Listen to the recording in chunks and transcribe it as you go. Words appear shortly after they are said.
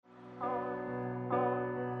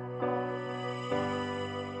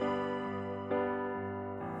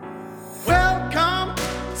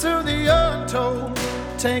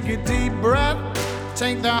take a deep breath,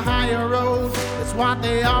 take the higher road. That's what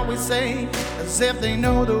they always say, as if they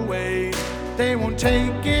know the way. They won't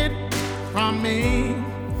take it from me.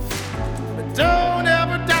 But don't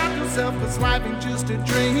ever doubt yourself, 'cause life ain't just a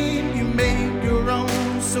dream. You make your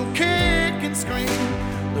own, so kick and scream.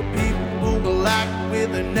 The people will act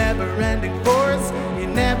with a never-ending force. You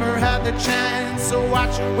never had the chance, so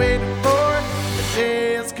what you waiting for? The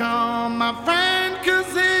day has come, my friend,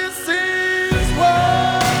 'cause this is war.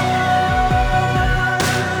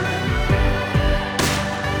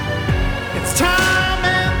 It's time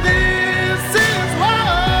and this is war.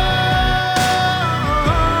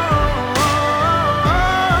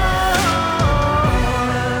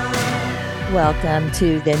 Welcome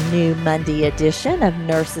to the new Monday edition of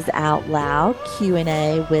Nurses Out Loud,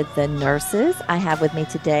 Q&A with the nurses. I have with me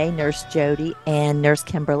today Nurse Jody and Nurse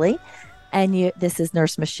Kimberly. And this is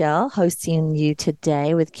Nurse Michele hosting you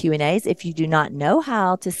today with Q&As. If you do not know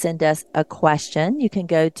how to send us a question, you can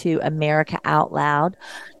go to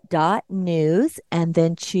americaoutloud.news and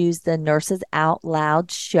then choose the Nurses Out Loud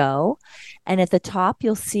show. And at the top,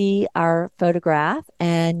 you'll see our photograph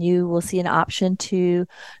and you will see an option to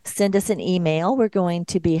send us an email. We're going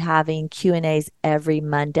to be having Q&As every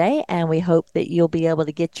Monday, and we hope that you'll be able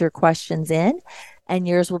to get your questions in and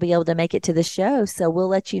yours will be able to make it to the show. So we'll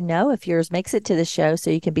let you know if yours makes it to the show, so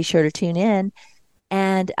you can be sure to tune in.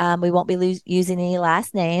 And we won't be using any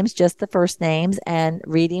last names, just the first names, and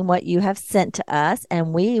reading what you have sent to us.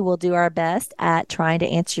 And we will do our best at trying to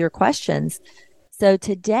answer your questions. So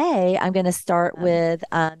today I'm going to start with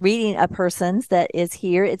reading a person's that is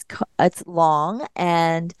here. It's long,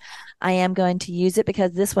 and I am going to use it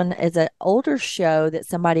because this one is an older show that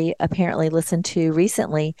somebody apparently listened to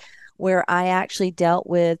recently, where I actually dealt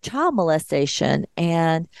with child molestation.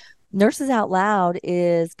 And Nurses Out Loud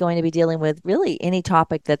is going to be dealing with really any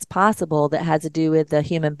topic that's possible that has to do with the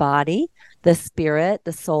human body, the spirit,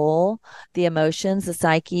 the soul, the emotions, the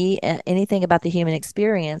psyche, anything about the human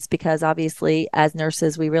experience, because obviously as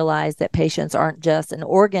nurses, we realize that patients aren't just an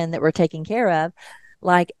organ that we're taking care of,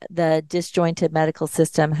 like the disjointed medical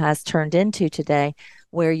system has turned into today,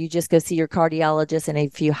 where you just go see your cardiologist, and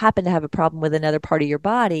if you happen to have a problem with another part of your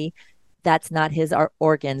body, that's not his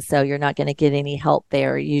organ, so you're not going to get any help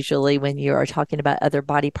there usually when you are talking about other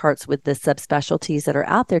body parts with the subspecialties that are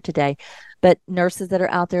out there today. But nurses that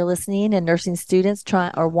are out there listening and nursing students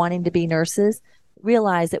or wanting to be nurses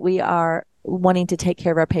realize that we are wanting to take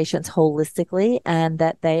care of our patients holistically, and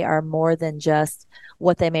that they are more than just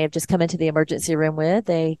what they may have just come into the emergency room with.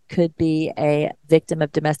 They could be a victim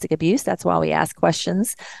of domestic abuse. That's why we ask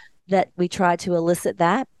questions, that we try to elicit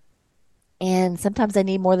that. And sometimes they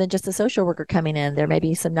need more than just a social worker coming in. There may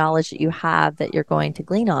be some knowledge that you have that you're going to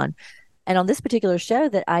glean on. And on this particular show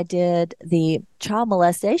that I did, the child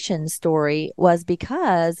molestation story was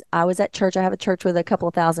because I was at church. I have a church with a couple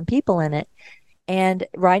of thousand people in it. And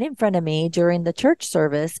right in front of me during the church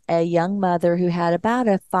service, a young mother who had about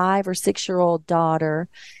a 5 or 6-year-old daughter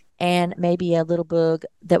and maybe a little boog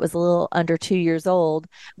that was a little under 2 years old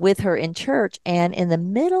with her in church. And in the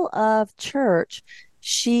middle of church,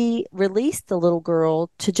 she released the little girl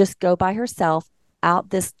to just go by herself out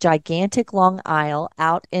this gigantic long aisle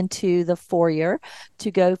out into the foyer to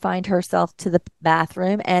go find herself to the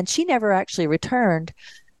bathroom. And she never actually returned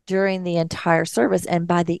during the entire service. And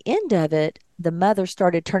by the end of it, the mother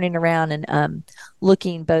started turning around and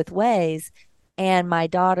looking both ways. And my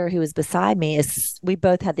daughter, who was beside me, we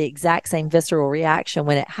both had the exact same visceral reaction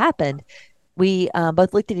when it happened. We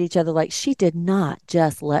both looked at each other like, she did not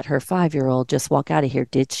just let her 5-year-old just walk out of here,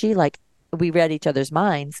 did she? Like, we read each other's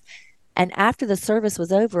minds. And after the service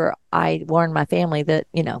was over, I warned my family that,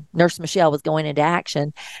 Nurse Michele was going into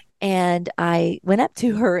action. And I went up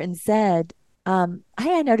to her and said, hey,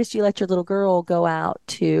 I noticed you let your little girl go out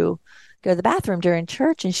to go to the bathroom during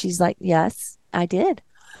church. And she's like, yes, I did.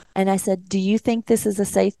 And I said, do you think this is a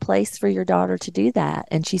safe place for your daughter to do that?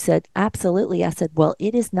 And she said, absolutely. I said, well,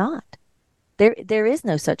 it is not. There is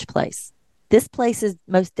no such place. This place is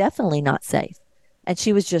most definitely not safe. And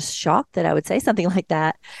she was just shocked that I would say something like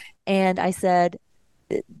that. And I said,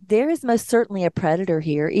 there is most certainly a predator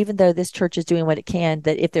here, even though this church is doing what it can,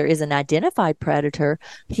 that if there is an identified predator,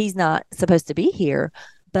 he's not supposed to be here.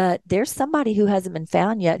 But there's somebody who hasn't been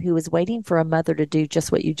found yet who is waiting for a mother to do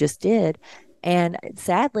just what you just did. And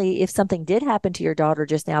sadly, if something did happen to your daughter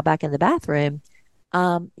just now back in the bathroom,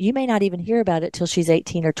 you may not even hear about it till she's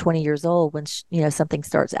 18 or 20 years old when, something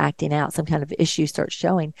starts acting out, some kind of issue starts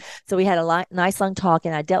showing. So we had a nice long talk,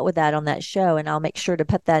 and I dealt with that on that show, and I'll make sure to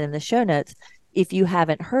put that in the show notes if you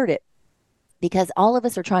haven't heard it. because all of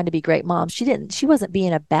us are trying to be great moms. She wasn't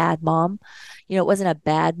being a bad mom. It wasn't a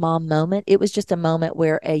bad mom moment. It was just a moment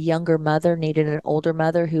where a younger mother needed an older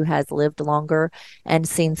mother who has lived longer and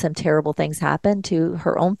seen some terrible things happen to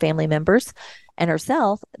her own family members and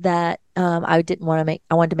herself, that I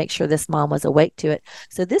wanted to make sure this mom was awake to it.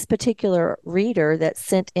 So this particular reader that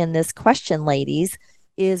sent in this question, ladies,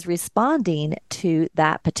 is responding to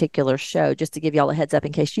that particular show, just to give y'all a heads up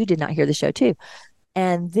in case you did not hear the show too.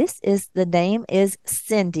 And the name is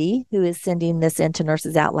Cindy, who is sending this into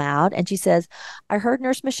Nurses Out Loud. And she says, I heard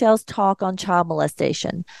Nurse Michelle's talk on child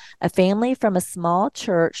molestation. A family from a small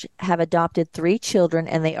church have adopted 3 children,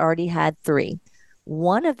 and they already had 3.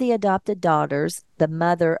 One of the adopted daughters, the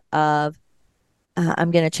mother of,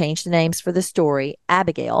 I'm going to change the names for the story,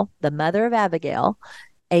 Abigail, the mother of Abigail,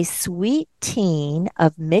 a sweet teen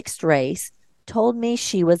of mixed race, told me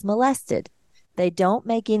she was molested. They don't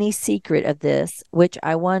make any secret of this, which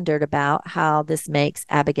I wondered about how this makes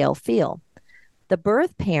Abigail feel. The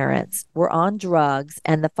birth parents were on drugs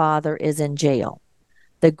and the father is in jail.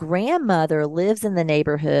 The grandmother lives in the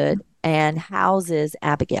neighborhood and houses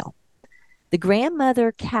Abigail. The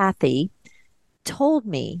grandmother, Kathy, told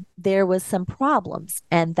me there was some problems,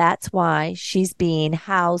 and that's why she's being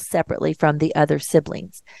housed separately from the other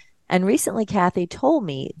siblings. And recently, Kathy told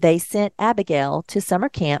me they sent Abigail to summer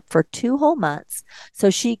camp for 2 whole months so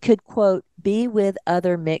she could, quote, be with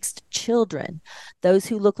other mixed children, those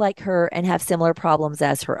who look like her and have similar problems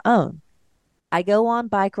as her own. I go on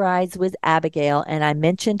bike rides with Abigail, and I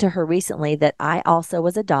mentioned to her recently that I also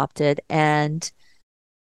was adopted and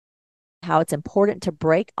how it's important to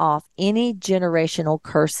break off any generational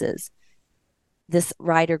curses. This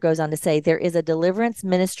writer goes on to say, there is a deliverance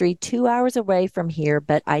ministry 2 hours away from here,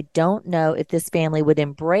 but I don't know if this family would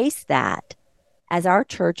embrace that, as our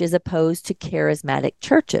church is opposed to charismatic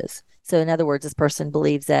churches. So, in other words, this person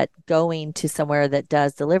believes that going to somewhere that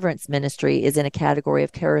does deliverance ministry is in a category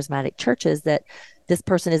of charismatic churches that this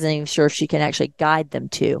person isn't even sure if she can actually guide them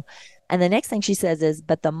to. And the next thing she says is,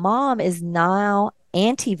 but the mom is now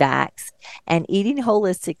anti vax and eating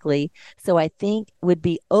holistically, so I think would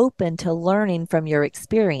be open to learning from your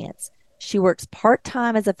experience. She works part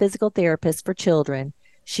time as a physical therapist for children.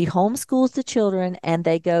 She homeschools the children, and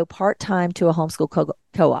they go part time to a homeschool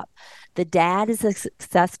co op. The dad is a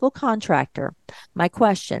successful contractor. My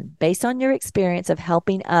question, based on your experience of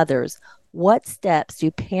helping others, what steps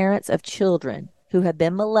do parents of children who have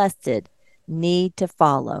been molested need to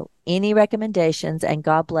follow? Any recommendations? And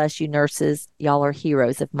God bless you, nurses. Y'all are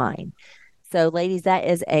heroes of mine. So, ladies, that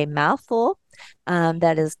is a mouthful.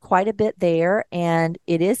 That is quite a bit there, and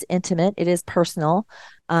it is intimate. It is personal.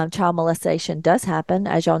 Child molestation does happen.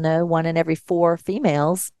 As y'all know, 1 in every 4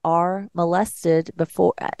 females are molested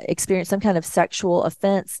before, experience some kind of sexual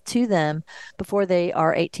offense to them before they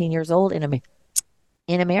are 18 years old in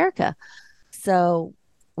America. So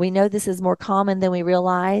we know this is more common than we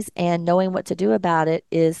realize, and knowing what to do about it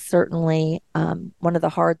is certainly one of the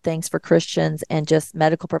hard things for Christians and just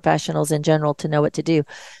medical professionals in general to know what to do.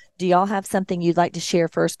 Do y'all have something you'd like to share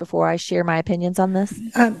first before I share my opinions on this?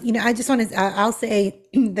 I just want to, I'll say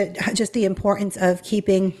that just the importance of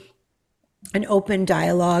keeping an open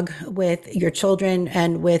dialogue with your children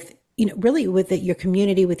and with, really with your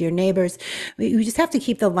community, with your neighbors. We just have to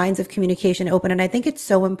keep the lines of communication open. And I think it's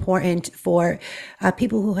so important for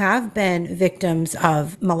people who have been victims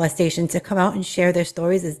of molestation to come out and share their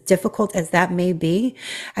stories, as difficult as that may be.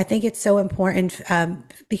 I think it's so important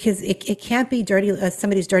because it can't be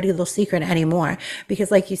somebody's dirty little secret anymore. Because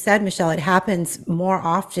like you said, Michele, it happens more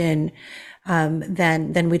often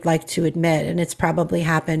than we'd like to admit, and it's probably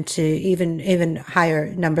happened to even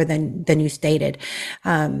higher number than you stated.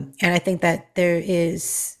 And I think that there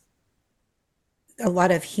is a lot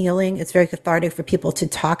of healing. It's very cathartic for people to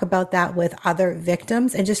talk about that with other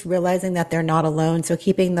victims and just realizing that they're not alone. So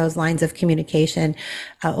keeping those lines of communication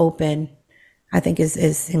open, I think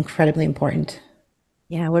is incredibly important.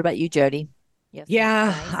 Yeah. What about you, Jody?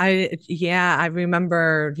 I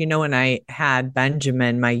remember, when I had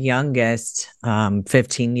Benjamin, my youngest,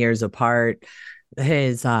 15 years apart,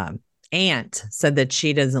 his aunt said that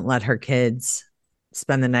she doesn't let her kids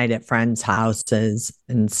spend the night at friends' houses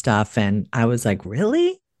and stuff. And I was like,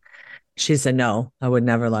 really? She said, no, I would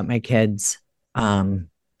never let my kids spend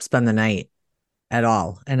the night at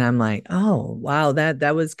all. And I'm like, oh, wow,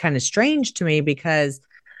 that was kind of strange to me because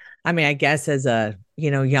I guess as a,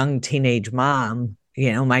 young teenage mom,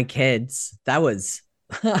 my kids, that was,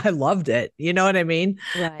 I loved it. You know what I mean?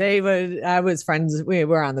 Right. I was friends. We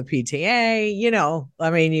were on the PTA, you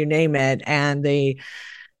name it. And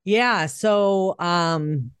so,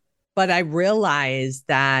 but I realized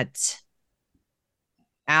that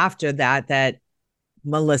after that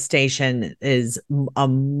molestation is a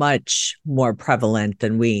much more prevalent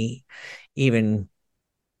than we even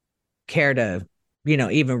care to,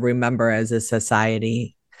 even remember as a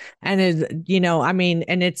society. And I mean,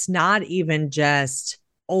 and it's not even just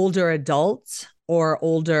older adults or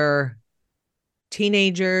older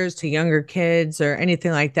teenagers to younger kids or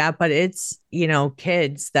anything like that, but it's,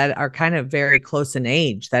 kids that are kind of very close in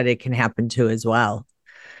age that it can happen to as well.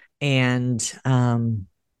 And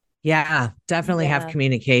yeah, definitely have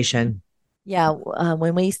communication. Yeah,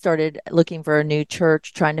 when we started looking for a new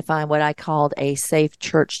church, trying to find what I called a safe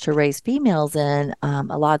church to raise females in, a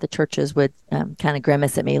lot of the churches would kind of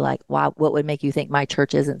grimace at me like, "Why? What would make you think my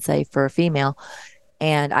church isn't safe for a female?"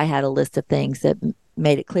 And I had a list of things that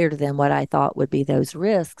made it clear to them what I thought would be those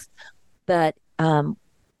risks. But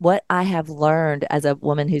what I have learned as a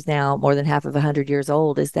woman who's now more than half of 100 years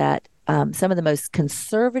old is that some of the most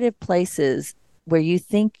conservative places where you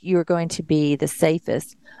think you're going to be the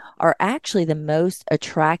safest are actually the most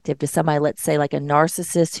attractive to somebody, let's say, like a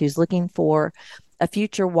narcissist who's looking for a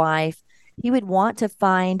future wife. He would want to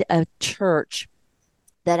find a church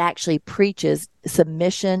that actually preaches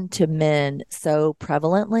submission to men so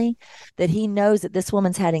prevalently that he knows that this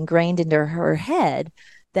woman's had ingrained into her head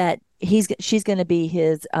that she's going to be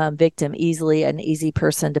his victim, easily an easy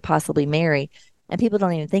person to possibly marry. And people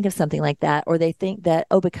don't even think of something like that, or they think that,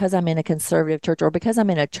 oh, because I'm in a conservative church or because I'm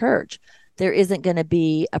in a church, there isn't going to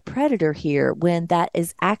be a predator here, when that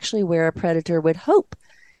is actually where a predator would hope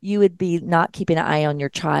you would be, not keeping an eye on your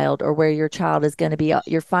child, or where your child is going to be.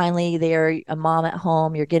 You're finally there, a mom at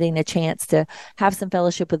home, you're getting a chance to have some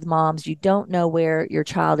fellowship with moms. You don't know where your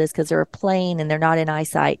child is because they're playing and they're not in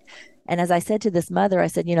eyesight. And as I said to this mother, I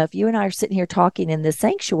said, if you and I are sitting here talking in this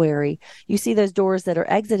sanctuary, you see those doors that are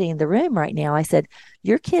exiting the room right now. I said,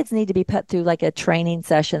 your kids need to be put through like a training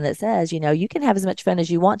session that says, you can have as much fun as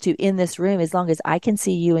you want to in this room, as long as I can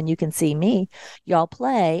see you and you can see me. Y'all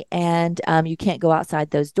play, and you can't go outside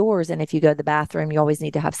those doors. And if you go to the bathroom, you always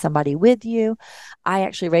need to have somebody with you. I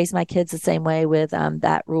actually raised my kids the same way, with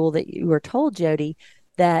that rule that you were told, Jody,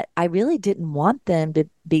 that I really didn't want them to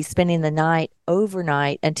be spending the night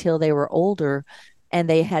overnight until they were older and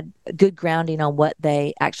they had good grounding on what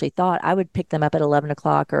they actually thought. I would pick them up at 11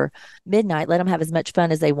 o'clock or midnight, let them have as much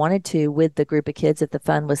fun as they wanted to with the group of kids. If the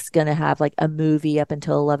fun was going to have like a movie up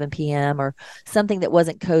until 11 p.m. or something that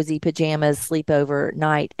wasn't cozy pajamas, sleepover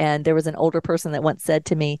night. And there was an older person that once said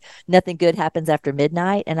to me, nothing good happens after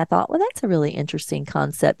midnight. And I thought, well, that's a really interesting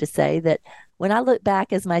concept to say, that when I look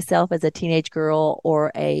back as myself as a teenage girl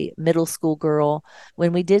or a middle school girl,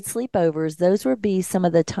 when we did sleepovers, those would be some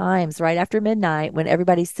of the times right after midnight when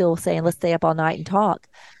everybody's still saying, let's stay up all night and talk,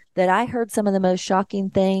 that I heard some of the most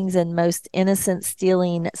shocking things and most innocent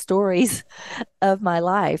stealing stories of my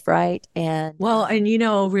life. Right. And well, and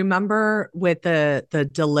remember with the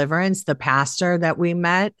deliverance, the pastor that we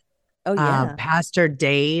met, oh yeah, Pastor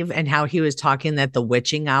Dave, and how he was talking that the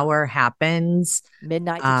witching hour happens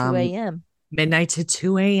midnight to 2 a.m. midnight to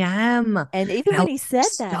 2 a.m. And even when he said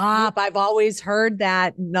that, stop, I've always heard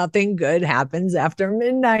that nothing good happens after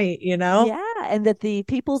midnight, Yeah. And that the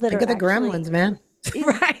people that Think are of the gremlins, man.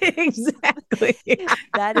 Right, exactly.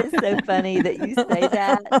 That is so funny that you say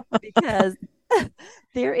that, because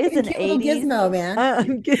there is an 80s gizmo,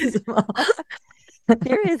 man. Gizmo.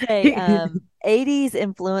 There is a 80s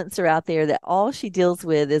influencer out there that all she deals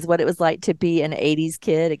with is what it was like to be an 80s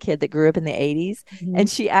kid, a kid that grew up in the 80s. Mm-hmm. And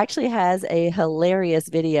she actually has a hilarious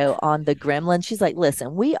video on the Gremlins. She's like,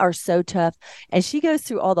 listen, we are so tough. And she goes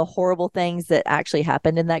through all the horrible things that actually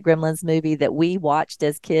happened in that Gremlins movie that we watched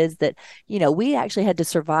as kids, that, we actually had to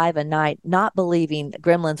survive a night not believing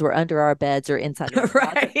Gremlins were under our beds or inside our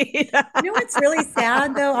right. What's really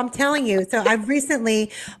sad though? I'm telling you. So I've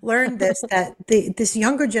recently learned this, that this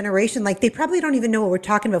younger generation, like, they probably don't even know what we're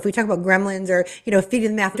talking about. If we talk about gremlins or,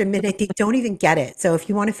 feeding them after midnight, they don't even get it. So if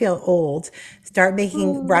you want to feel old, start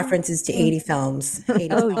making references to 80 films. 80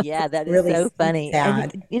 films. Yeah, that is really so funny.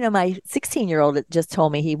 sad. And my 16-year-old just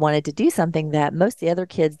told me he wanted to do something that most of the other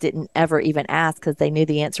kids didn't ever even ask, because they knew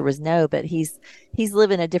the answer was no, but he's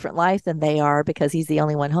living a different life than they are because he's the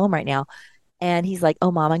only one home right now. And he's like,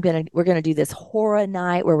 "Oh, Mom, we're gonna do this horror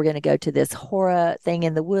night where we're gonna go to this horror thing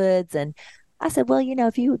in the woods." And I said, "Well,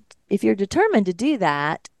 if you're determined to do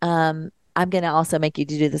that, I'm going to also make you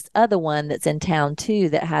do this other one that's in town too,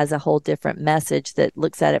 that has a whole different message, that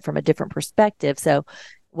looks at it from a different perspective. So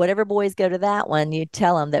whatever boys go to that one, you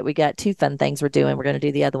tell them that we got two fun things we're doing. We're going to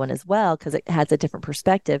do the other one as well, because it has a different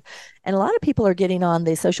perspective." And a lot of people are getting on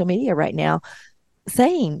the social media right now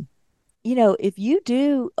saying, if you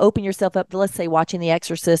do open yourself up to, let's say, watching The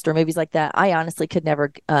Exorcist or movies like that, I honestly could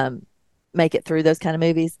never make it through those kind of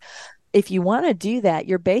movies. If you want to do that,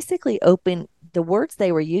 you're basically the words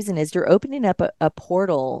they were using is you're opening up a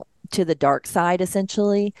portal to the dark side,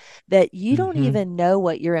 essentially, that you don't Mhm. even know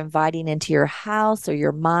what you're inviting into your house or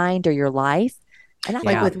your mind or your life. And I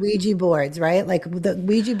Like Yeah. with Ouija boards, right? Like the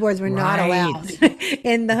Ouija boards were not allowed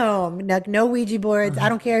in the home. No Ouija boards. I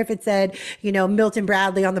don't care if it said, Milton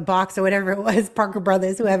Bradley on the box or whatever it was, Parker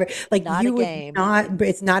Brothers, whoever. Like not a you would game. not,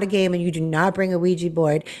 it's not a game, and you do not bring a Ouija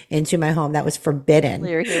board into my home. That was forbidden.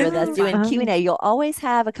 You're here with us doing Q&A. You'll always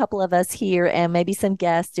have a couple of us here and maybe some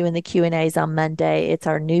guests doing the Q&As on Monday. It's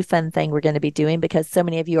our new fun thing we're going to be doing because so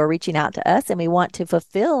many of you are reaching out to us and we want to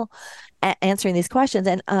fulfill answering these questions.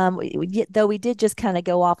 And though we did just kind of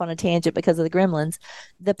go off on a tangent because of the gremlins,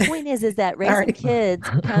 the point is that raising kids,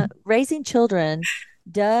 raising children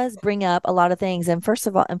does bring up a lot of things. And first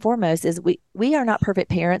of all and foremost is we are not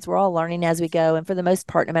perfect parents. We're all learning as we go. And for the most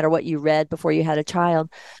part, no matter what you read before you had a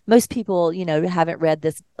child, most people, haven't read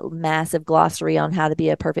this massive glossary on how to be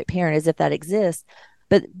a perfect parent as if that exists.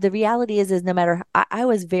 But the reality is no matter, I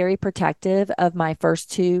was very protective of my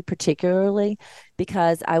first two, particularly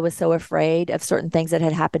because I was so afraid of certain things that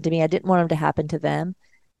had happened to me. I didn't want them to happen to them.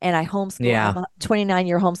 And I homeschool. Yeah. I'm a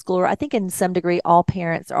 29-year homeschooler. I think in some degree, all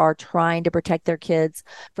parents are trying to protect their kids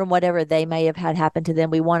from whatever they may have had happen to them.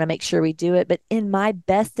 We want to make sure we do it. But in my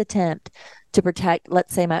best attempt to protect,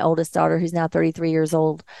 let's say my oldest daughter, who's now 33 years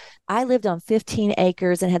old, I lived on 15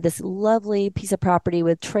 acres and had this lovely piece of property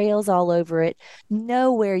with trails all over it.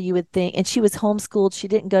 Nowhere you would think, and she was homeschooled. She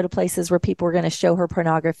didn't go to places where people were going to show her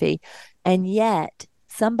pornography. And yet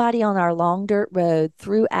somebody on our long dirt road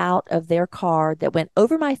threw out of their car that went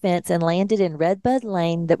over my fence and landed in Redbud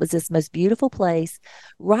Lane. That was this most beautiful place,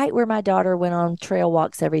 right where my daughter went on trail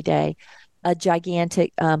walks every day, a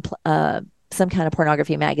gigantic, some kind of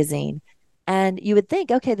pornography magazine. And you would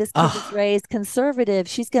think, okay, this kid was raised conservative.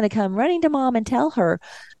 She's going to come running to mom and tell her.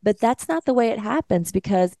 But that's not the way it happens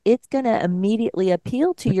because it's going to immediately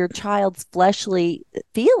appeal to your child's fleshly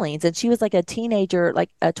feelings. And she was like a teenager, like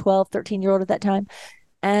a 12, 13-year-old at that time.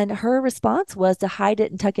 And her response was to hide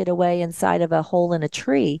it and tuck it away inside of a hole in a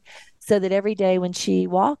tree so that every day when she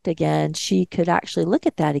walked again, she could actually look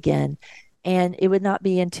at that again. And it would not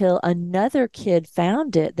be until another kid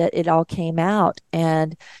found it that it all came out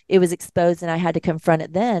and it was exposed, and I had to confront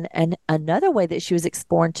it then. And another way that she was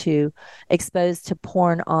exposed to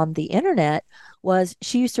porn on the internet was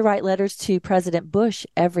she used to write letters to President Bush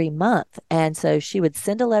every month. And so she would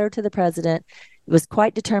send a letter to the president, was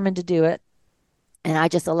quite determined to do it. And I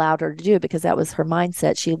just allowed her to do it because that was her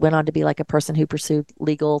mindset. She went on to be like a person who pursued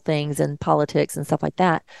legal things and politics and stuff like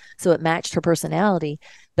that. So it matched her personality.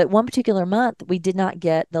 But one particular month, we did not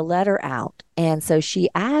get the letter out. And so she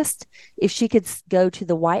asked if she could go to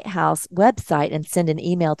the White House website and send an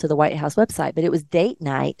email to the White House website. But it was date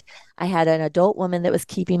night. I had an adult woman that was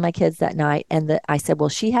keeping my kids that night. And I said, well,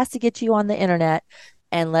 she has to get you on the internet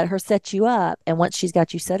and let her set you up. And once she's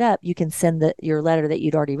got you set up, you can send your letter that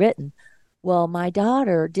you'd already written. Well, my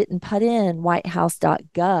daughter didn't put in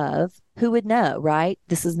whitehouse.gov. Who would know, right?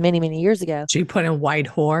 This is many, many years ago. She put in white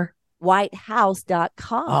whore.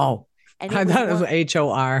 Whitehouse.com. Oh, and I thought it was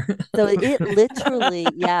HOR. So it literally,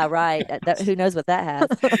 yeah, right. Who knows what that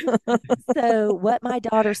has? So what my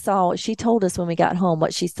daughter saw, she told us when we got home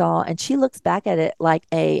what she saw, and she looks back at it like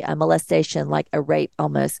a molestation, like a rape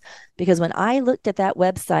almost. Because when I looked at that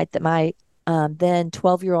website that my then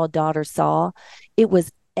 12-year-old daughter saw, it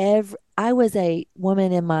was I was a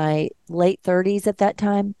woman in my late 30s at that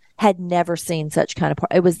time, had never seen such kind of porn.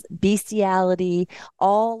 It was bestiality,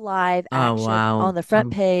 all live action on the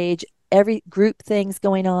front page, every group things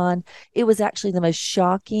going on. It was actually the most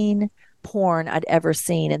shocking porn I'd ever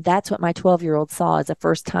seen. And that's what my 12-year-old saw as a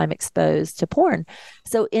first time exposed to porn.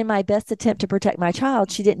 So in my best attempt to protect my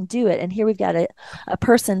child, she didn't do it. And here we've got a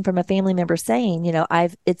person from a family member saying,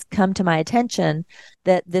 it's come to my attention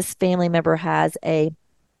that this family member has a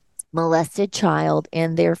molested child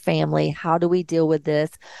in their family. How do we deal with this?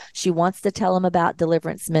 She wants to tell them about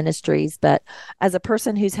deliverance ministries, but as a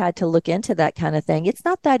person who's had to look into that kind of thing, it's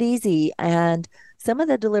not that easy. And some of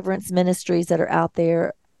the deliverance ministries that are out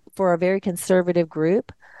there for a very conservative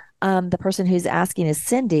group, the person who's asking is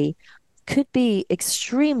Cindy, could be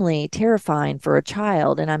extremely terrifying for a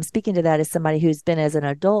child. And I'm speaking to that as somebody who's been as an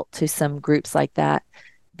adult to some groups like that,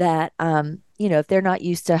 if they're not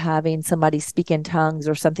used to having somebody speak in tongues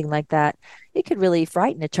or something like that, it could really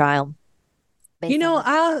frighten a child.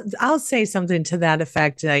 I'll say something to that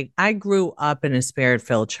effect. Like, I grew up in a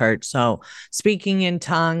spirit-filled church, so speaking in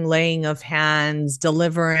tongue, laying of hands,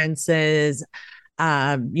 deliverances,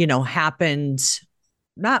 happened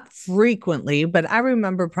not frequently, but I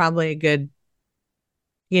remember probably a good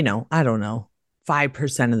I don't know,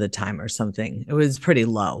 5% of the time or something. It was pretty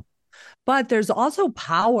low. But there's also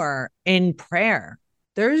power in prayer.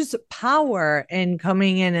 There's power in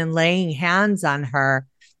coming in and laying hands on her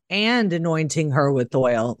and anointing her with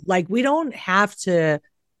oil. Like, we don't have to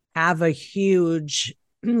have a huge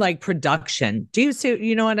like production. Do you see,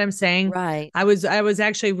 you know what I'm saying? Right. I was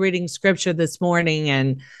actually reading scripture this morning,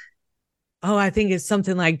 and I think it's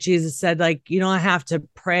something like Jesus said, like, you don't have to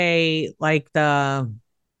pray like some,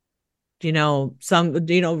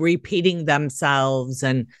 repeating themselves.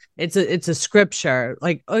 And it's a scripture.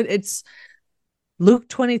 Like, it's Luke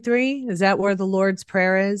 23. Is that where the Lord's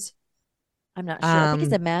Prayer is? I'm not sure. I think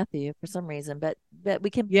it's in Matthew for some reason, but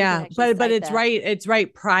we can Yeah, but it's right. It's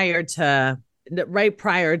right prior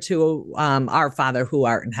to our Father who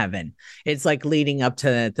art in heaven. It's like leading up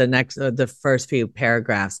to the first few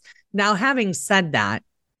paragraphs. Now, having said that,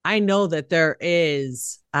 I know that there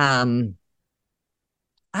is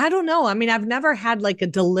I don't know. I mean, I've never had like a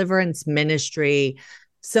deliverance ministry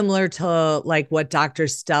similar to like what Dr.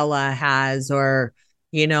 Stella has, or,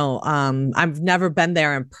 I've never been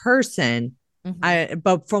there in person.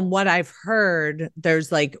 But from what I've heard, there's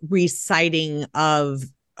like reciting of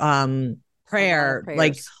prayer,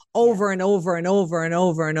 like over and over and over and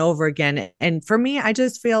over and over again. And for me, I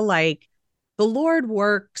just feel like the Lord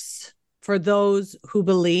works for those who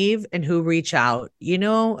believe and who reach out,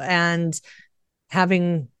 and I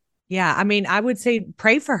mean, I would say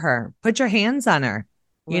pray for her, put your hands on her,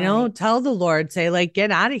 tell the Lord, say, like,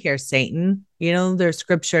 get out of here, Satan. There's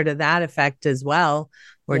scripture to that effect as well,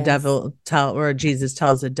 where where Jesus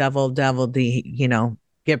tells the devil to,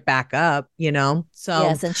 get back up, so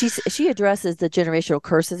yes, and she addresses the generational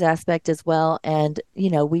curses aspect as well. And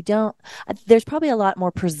we don't, there's probably a lot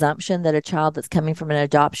more presumption that a child that's coming from an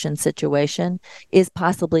adoption situation is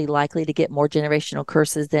possibly likely to get more generational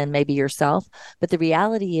curses than maybe yourself. But the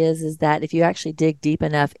reality is that if you actually dig deep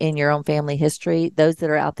enough in your own family history, those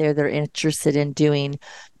that are out there that are interested in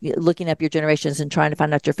looking up your generations and trying to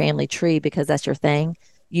find out your family tree because that's your thing,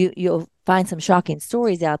 you'll find some shocking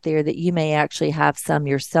stories out there that you may actually have some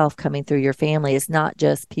yourself coming through your family. It's not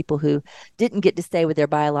just people who didn't get to stay with their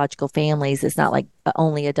biological families. It's not like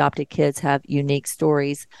only adopted kids have unique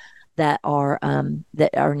stories that are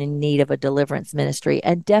in need of a deliverance ministry.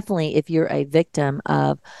 And definitely, if you're a victim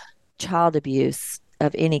of child abuse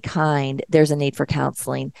of any kind, there's a need for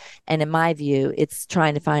counseling. And in my view, it's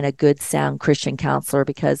trying to find a good, sound Christian counselor,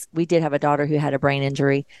 because we did have a daughter who had a brain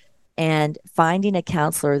injury, and finding a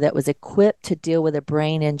counselor that was equipped to deal with a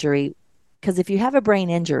brain injury. Because if you have a brain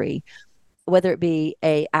injury, whether it be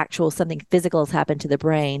something physical has happened to the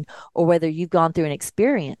brain, or whether you've gone through an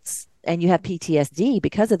experience and you have PTSD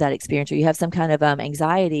because of that experience, or you have some kind of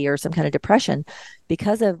anxiety or some kind of depression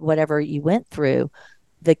because of whatever you went through,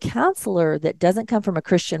 the counselor that doesn't come from a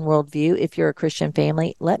Christian worldview, if you're a Christian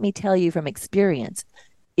family, let me tell you from experience,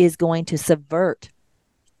 is going to subvert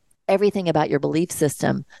everything about your belief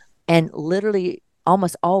system and literally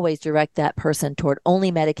almost always direct that person toward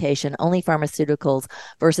only medication, only pharmaceuticals,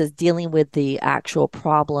 versus dealing with the actual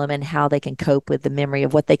problem and how they can cope with the memory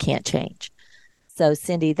of what they can't change. So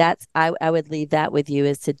Cindy, I would leave that with you,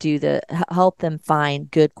 is to help them find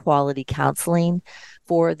good quality counseling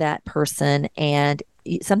for that person. And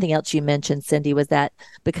something else you mentioned, Cindy, was that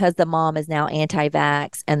because the mom is now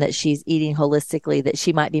anti-vax and that she's eating holistically, that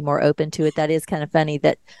she might be more open to it. That is kind of funny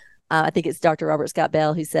that I think it's Dr. Robert Scott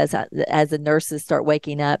Bell who says, as the nurses start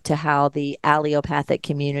waking up to how the allopathic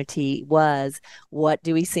community was, what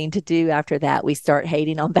do we seem to do after that? We start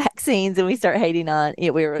hating on vaccines, and we start hating on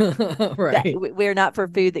it. We're not for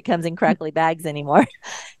food that comes in crackly bags anymore.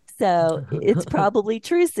 So it's probably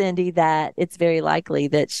true, Cindy, that it's very likely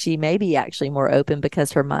that she may be actually more open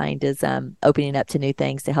because her mind is opening up to new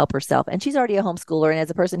things to help herself. And she's already a homeschooler. And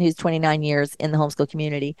as a person who's 29 years in the homeschool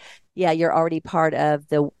community, yeah, you're already part of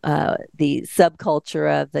the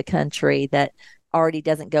subculture of the country that already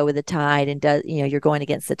doesn't go with the tide and does, you're going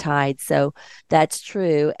against the tide. So that's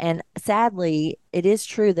true. And sadly, it is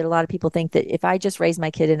true that a lot of people think that if I just raise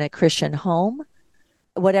my kid in a Christian home,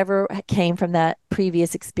 whatever came from that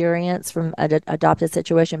previous experience from an adopted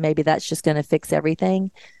situation, maybe that's just going to fix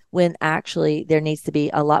everything, when actually there needs to be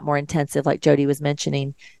a lot more intensive, like Jody was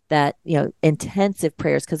mentioning, that, intensive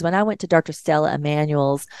prayers. Because when I went to Dr. Stella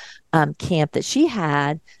Emanuel's camp that she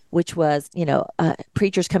had, which was,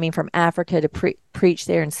 preachers coming from Africa to preach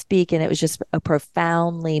there and speak, and it was just a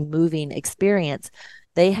profoundly moving experience.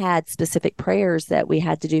 They had specific prayers that we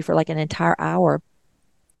had to do for like an entire hour.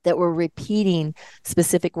 that were repeating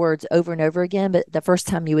specific words over and over again. But the first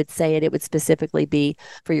time you would say it, it would specifically be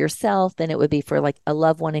for yourself. Then it would be for like a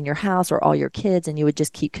loved one in your house or all your kids. And you would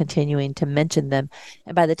just keep continuing to mention them.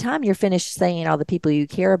 And by the time you're finished saying all the people you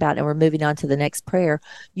care about and we're moving on to the next prayer,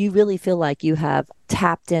 you really feel like you have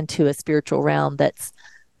tapped into a spiritual realm that's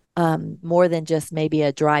more than just maybe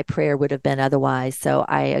a dry prayer would have been otherwise. So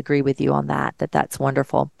I agree with you on that, that's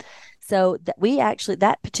wonderful. So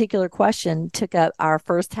that particular question took up our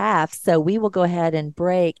first half. So we will go ahead and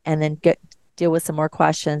break and then deal with some more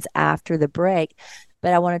questions after the break.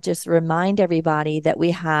 But I want to just remind everybody that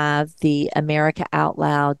we have the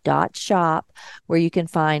AmericaOutloud.shop where you can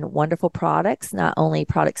find wonderful products, not only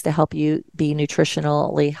products to help you be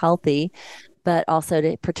nutritionally healthy, but also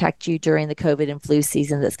to protect you during the COVID and flu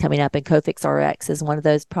season that's coming up. And Cofix RX is one of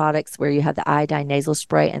those products where you have the iodine nasal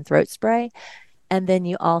spray and throat spray. And then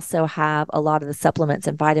you also have a lot of the supplements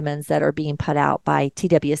and vitamins that are being put out by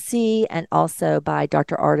TWC and also by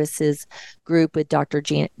Dr. Artis's group with Dr.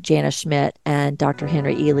 Jana Schmidt and Dr.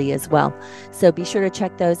 Henry Ely as well. So be sure to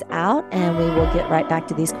check those out, and we will get right back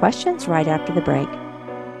to these questions right after the break.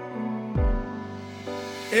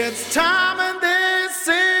 It's time and this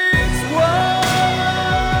is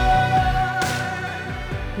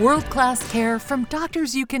world-class care from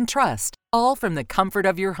doctors you can trust, all from the comfort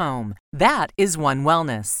of your home. That is One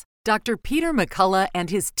Wellness. Dr. Peter McCullough and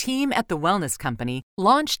his team at The Wellness Company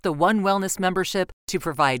launched the One Wellness membership to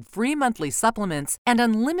provide free monthly supplements and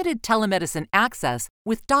unlimited telemedicine access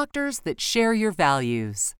with doctors that share your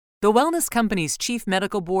values. The Wellness Company's Chief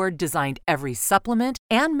Medical Board designed every supplement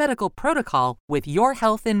and medical protocol with your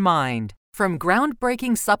health in mind. From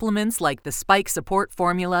groundbreaking supplements like the Spike Support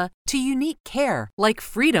Formula to unique care like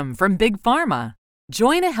Freedom from Big Pharma.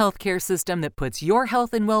 Join a healthcare system that puts your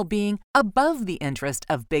health and well-being above the interest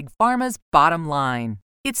of Big Pharma's bottom line.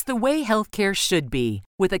 It's the way healthcare should be,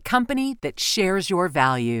 with a company that shares your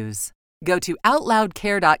values. Go to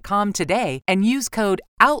OutLoudCare.com today and use code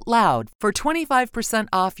OUTLOUD for 25%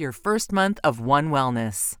 off your first month of One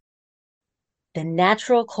Wellness. The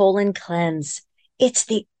Natural Colon Cleanse. It's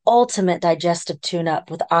the ultimate digestive tune-up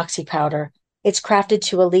with Oxy Powder. It's crafted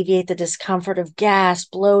to alleviate the discomfort of gas,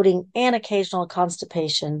 bloating, and occasional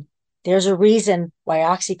constipation. There's a reason why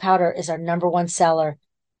Oxy Powder is our #1 seller.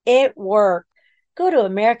 It worked. Go to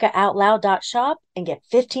AmericaOutloud.shop and get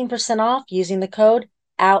 15% off using the code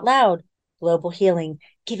OUTLOUD. Global Healing,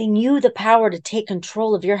 giving you the power to take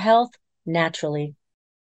control of your health naturally.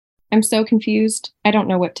 I'm so confused. I don't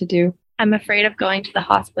know what to do. I'm afraid of going to the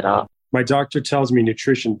hospital. My doctor tells me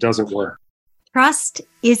nutrition doesn't work. Trust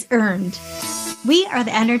is earned. We are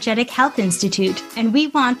the Energetic Health Institute, and we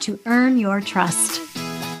want to earn your trust.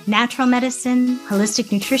 Natural medicine,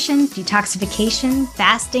 holistic nutrition, detoxification,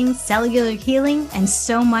 fasting, cellular healing, and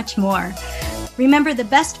so much more. Remember, the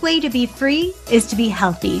best way to be free is to be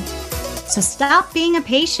healthy. So stop being a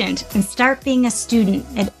patient and start being a student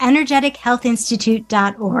at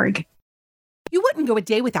energetichealthinstitute.org. You wouldn't go a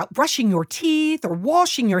day without brushing your teeth or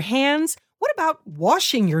washing your hands. What about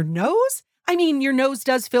washing your nose? I mean, your nose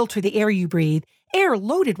does filter the air you breathe, air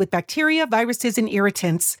loaded with bacteria, viruses, and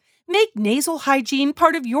irritants. Make nasal hygiene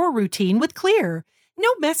part of your routine with Xlear.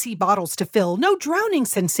 No messy bottles to fill, no drowning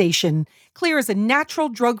sensation. Xlear is a natural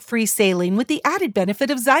drug-free saline with the added benefit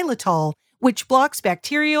of xylitol, which blocks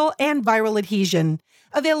bacterial and viral adhesion.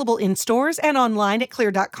 Available in stores and online at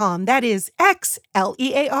Xlear.com. That is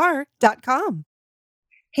Xlear.com.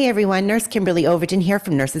 Hey everyone, Nurse Kimberly Overton here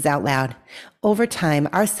from Nurses Out Loud. Over time,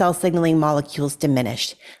 our cell signaling molecules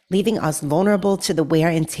diminished, leaving us vulnerable to the wear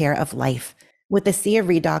and tear of life. With ASEA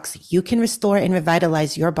Redox, you can restore and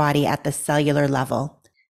revitalize your body at the cellular level.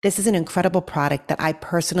 This is an incredible product that I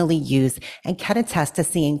personally use and can attest to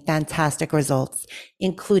seeing fantastic results,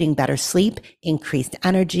 including better sleep, increased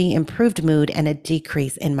energy, improved mood, and a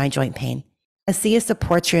decrease in my joint pain. ASEA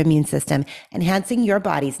supports your immune system, enhancing your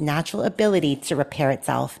body's natural ability to repair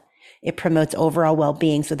itself. It promotes overall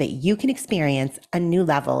well-being so that you can experience a new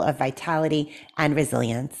level of vitality and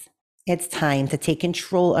resilience. It's time to take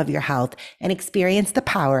control of your health and experience the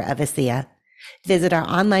power of ASEA. Visit our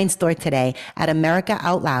online store today at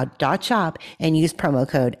AmericaOutloud.shop and use promo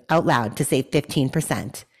code OUTLOUD to save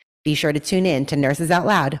 15%. Be sure to tune in to Nurses Out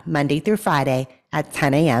Loud Monday through Friday at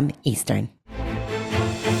 10 a.m. Eastern.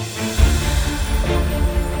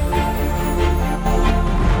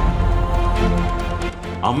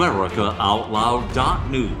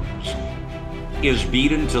 AmericaOutloud.news is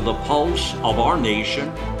beaten to the pulse of our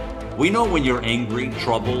nation. We know when you're angry,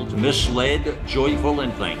 troubled, misled, joyful,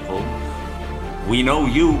 and thankful. We know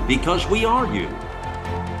you because we are you.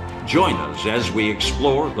 Join us as we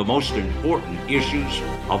explore the most important issues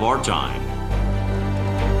of our time.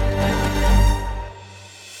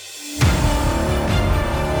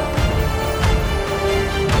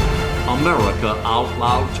 America Out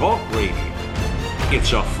Loud Talk Radio.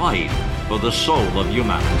 It's a fight for the soul of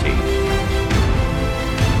humanity.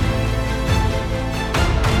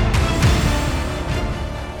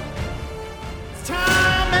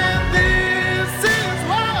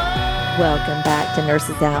 Welcome back to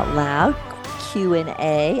Nurses Out Loud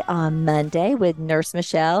Q&A on Monday with Nurse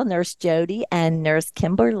Michele, Nurse Jody, and Nurse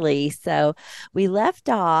Kimberly. So we left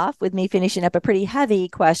off with me finishing up a pretty heavy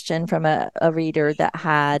question from a reader that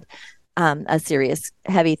had a serious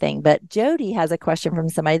heavy thing. But Jody has a question from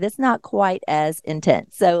somebody that's not quite as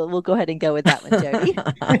intense. So we'll go ahead and go with that one, Jody.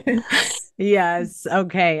 Yes.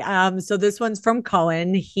 Okay. So this one's from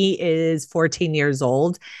Cohen. He is 14 years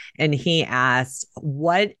old and he asked,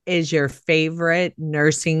 what is your favorite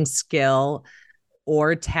nursing skill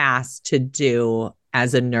or task to do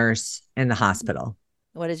as a nurse in the hospital?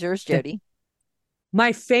 What is yours, Jody?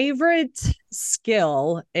 My favorite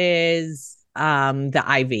skill is the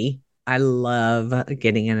IV. I love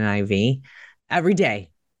getting in an IV every day.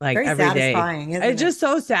 Like very every satisfying, day. isn't It's just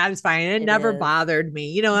so satisfying. It never bothered me.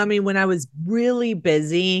 You know, I mean, when I was really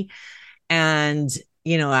busy and,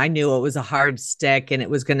 you know, I knew it was a hard stick and it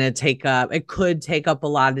was going to it could take up a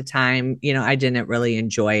lot of time. You know, I didn't really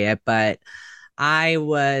enjoy it, but I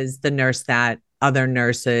was the nurse that other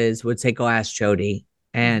nurses would say, go ask Jody.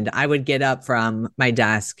 And I would get up from my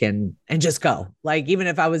desk and just go, like, even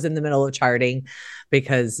if I was in the middle of charting,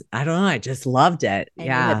 because I don't know, I just loved it. And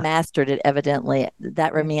you had mastered it, evidently.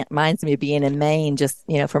 That reminds me of being in Maine, just,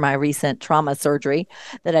 you know, for my recent trauma surgery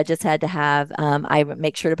that I just had to have. I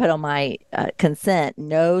make sure to put on my consent,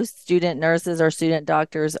 no student nurses or student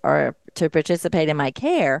doctors are to participate in my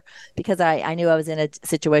care, because I knew I was in a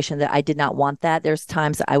situation that I did not want that. There's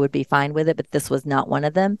times that I would be fine with it, but this was not one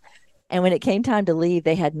of them. And when it came time to leave,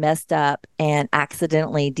 they had messed up and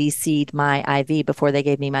accidentally DC'd my IV before they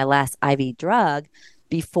gave me my last IV drug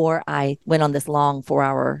before I went on this long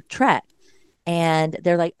 4-hour trek. And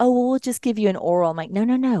they're like, oh, well, we'll just give you an oral. I'm like,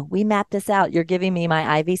 no. We mapped this out. You're giving me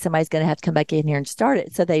my IV. Somebody's going to have to come back in here and start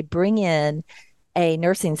it. So they bring in a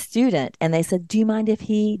nursing student and they said, do you mind if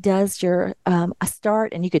he does your a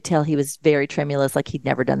start? And you could tell he was very tremulous, like he'd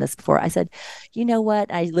never done this before. I said, you know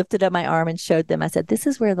what? I lifted up my arm and showed them. I said, this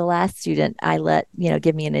is where the last student I let,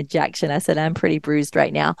 give me an injection. I said, I'm pretty bruised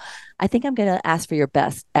right now. I think I'm going to ask for your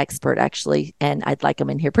best expert, actually, and I'd like him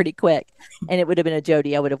in here pretty quick. And it would have been a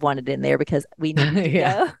Jody I would have wanted in there because we needed to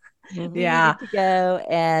go. Yeah. To go,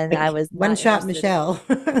 and I was one shot Michele.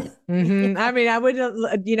 I mean, I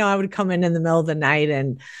would come in the middle of the night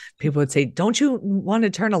and people would say, don't you want to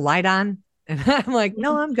turn a light on? And I'm like,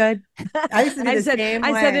 no, I'm good. I used to be the same way.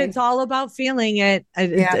 I said, it's all about feeling it,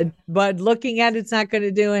 but looking at it's not going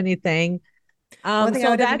to do anything. One thing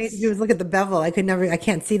I would never need to do is look at the bevel. I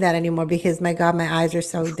can't see that anymore because my God, my eyes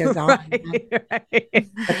are they're gone. Right.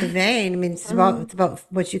 But the vein, I mean, it's about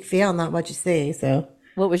what you feel, not what you see. So.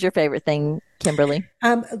 What was your favorite thing, Kimberly?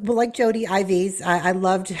 Well, like Jody, IVs. I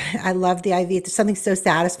loved the IV. There's something so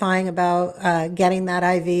satisfying about getting that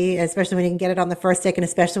IV, especially when you can get it on the first stick, and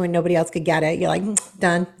especially when nobody else could get it. You're like,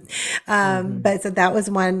 done. But so that was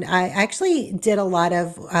one. I actually did a lot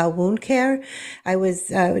of wound care. I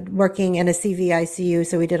was working in a CVICU,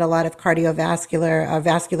 so we did a lot of cardiovascular,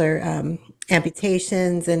 vascular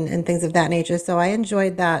amputations and things of that nature. So I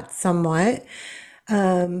enjoyed that somewhat.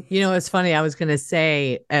 It's funny. I was going to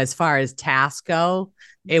say, as far as tasks go,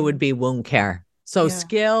 it would be wound care. So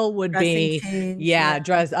skill would be,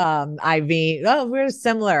 dress, IV. Oh, we're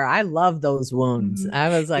similar. I love those wounds. I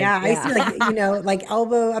was like, I used to like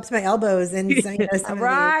elbow up to my elboes and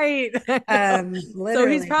right.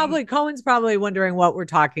 So Cohen's probably wondering what we're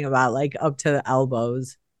talking about, like up to the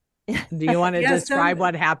elbows. Do you want to describe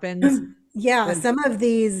what happens? Yeah. Some of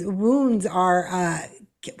these wounds are,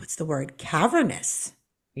 what's the word? Cavernous.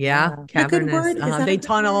 Yeah, cavernous. They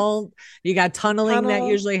tunnel. You got tunneling that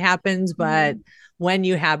usually happens, but when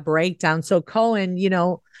you have breakdown. So Cohen, you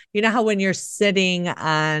know how when you're sitting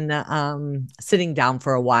down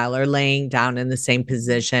for a while or laying down in the same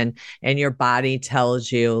position and your body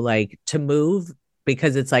tells you like to move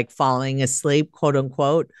because it's like falling asleep, quote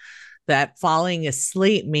unquote. That falling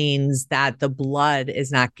asleep means that the blood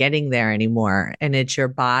is not getting there anymore. And it's your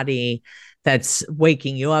body that's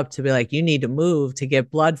waking you up to be like, you need to move to get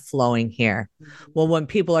blood flowing here. Well, when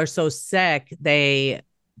people are so sick, they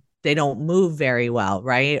don't move very well,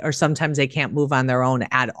 right? Or sometimes they can't move on their own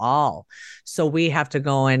at all. So we have to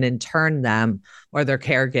go in and turn them, or their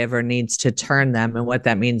caregiver needs to turn them. And what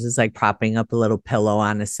that means is like propping up a little pillow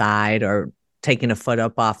on the side or taking a foot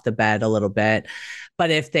up off the bed a little bit. But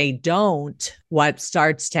if they don't, what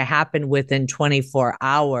starts to happen within 24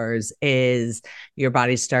 hours is your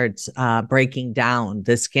body starts breaking down.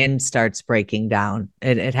 The skin starts breaking down.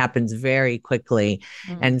 It happens very quickly.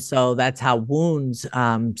 And so that's how wounds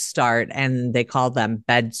start, and they call them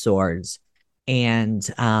bed sores. And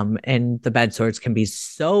the bed sores can be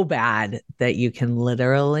so bad that you can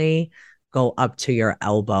literally go up to your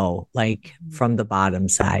elbow, like from the bottom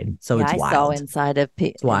side. So Yeah, it's I wild. saw inside of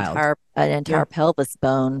an entire pelvis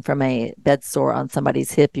bone from a bed sore on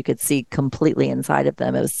somebody's hip. You could see completely inside of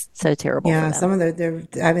them. It was so terrible. Yeah, for them. some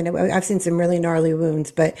of I mean, I've seen some really gnarly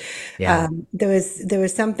wounds, but there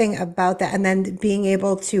was something about that, and then being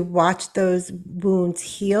able to watch those wounds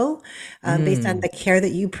heal based on the care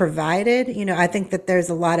that you provided. You know, I think that there's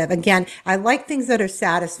a lot of, again, I like things that are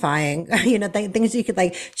satisfying. You know, things you could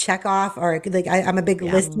like check off, or like I'm a big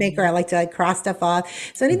list maker. I like to like cross stuff off.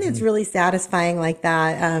 So anything that's really satisfying like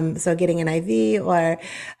that. So getting an IV or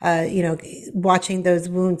you know, watching those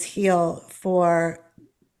wounds heal for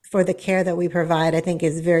the care that we provide, I think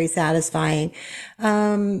is very satisfying.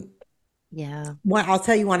 Yeah. Well, I'll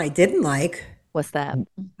tell you one I didn't like. What's that?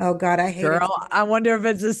 Oh God, I hate it. Girl, I wonder if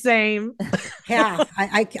it's the same. Cath.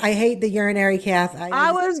 I hate the urinary cath.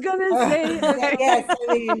 I was gonna say that. Yes,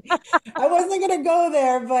 I mean, I wasn't gonna go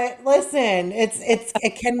there, but listen,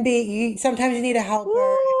 it can be. Sometimes you need a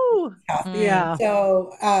helper. Yeah.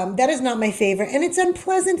 So that is not my favorite, and it's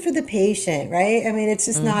unpleasant for the patient, right? I mean, it's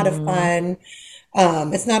just not a fun.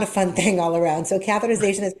 It's not a fun thing all around. So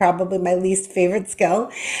catheterization is probably my least favorite skill.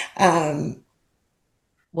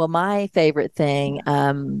 Well, my favorite thing,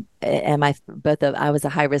 and I was a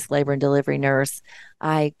high risk labor and delivery nurse.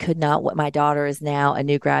 I could not, what my daughter is now a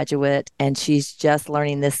new graduate, and she's just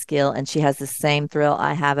learning this skill, and she has the same thrill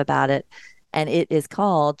I have about it. And it is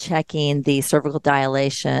called checking the cervical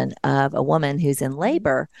dilation of a woman who's in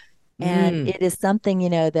labor. And it is something, you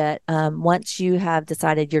know, that once you have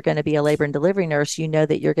decided you're going to be a labor and delivery nurse, you know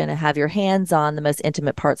that you're going to have your hands on the most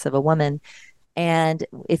intimate parts of a woman. And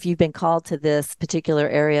if you've been called to this particular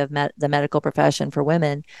area of the medical profession for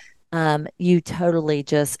women, you totally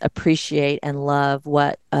just appreciate and love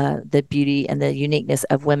what the beauty and the uniqueness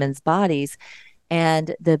of women's bodies.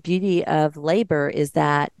 And the beauty of labor is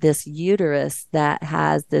that this uterus that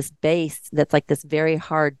has this base that's like this very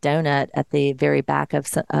hard donut at the very back of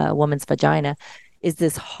a woman's vagina is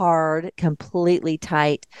this hard, completely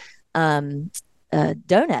tight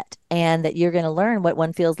donut, and that you're going to learn what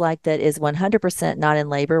one feels like that is 100% not in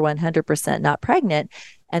labor, 100% not pregnant,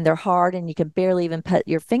 and they're hard, and you can barely even put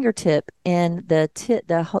your fingertip in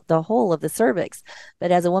the hole of the cervix.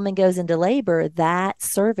 But as a woman goes into labor, that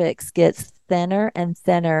cervix gets thinner and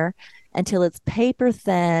thinner until it's paper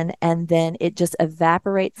thin, and then it just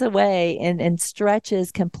evaporates away and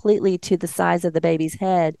stretches completely to the size of the baby's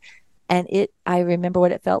head. And I remember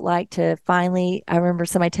what it felt like to finally, I remember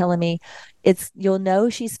somebody telling me, you'll know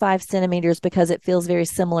she's 5 centimeters because it feels very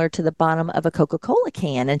similar to the bottom of a Coca-Cola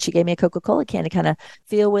can. And she gave me a Coca-Cola can to kind of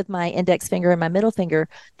feel with my index finger and my middle finger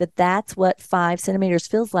that's what 5 centimeters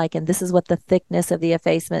feels like. And this is what the thickness of the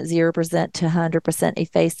effacement, 0% to 100%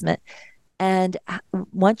 effacement. And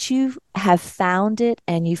once you have found it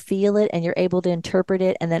and you feel it and you're able to interpret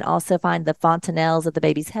it, and then also find the fontanelles of the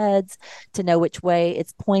baby's heads to know which way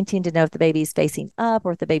it's pointing, to know if the baby's facing up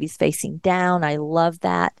or if the baby's facing down. I love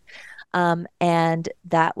that. And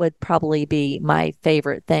that would probably be my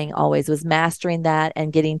favorite thing always, was mastering that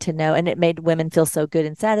and getting to know. And it made women feel so good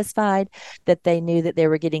and satisfied that they knew that they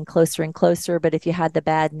were getting closer and closer. But if you had the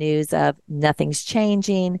bad news of nothing's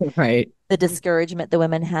changing, right, the discouragement the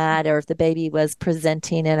women had, or if the baby was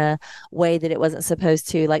presenting in a way that it wasn't supposed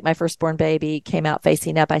to, like my firstborn baby came out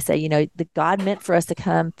facing up, I say, you know, the God meant for us to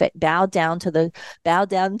come bow down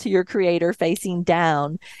to your creator facing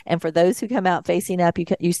down. And for those who come out facing up,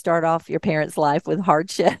 you start off your parents' life with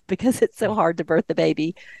hardship because it's so hard to birth the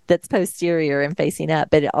baby that's posterior and facing up,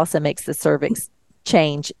 but it also makes the cervix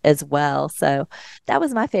change as well. So that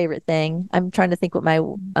was my favorite thing. I'm trying to think what my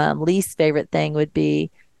least favorite thing would be.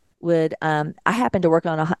 I happened to work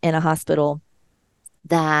in a hospital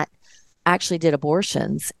that actually did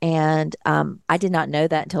abortions, and I did not know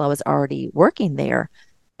that until I was already working there.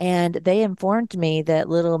 And they informed me that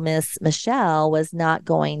little Miss Michele was not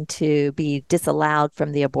going to be disallowed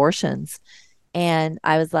from the abortions. And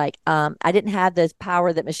I was like, I didn't have this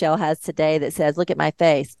power that Michele has today that says, look at my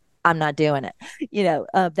face, I'm not doing it. You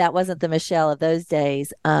know, that wasn't the Michele of those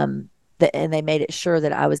days. And they made it sure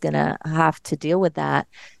that I was going to have to deal with that.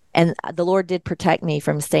 And the Lord did protect me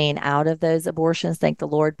from staying out of those abortions, thank the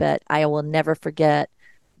Lord. But I will never forget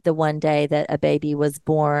the one day that a baby was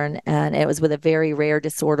born, and it was with a very rare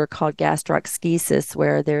disorder called gastroschisis,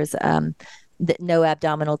 where there's no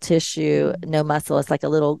abdominal tissue, no muscle. It's like a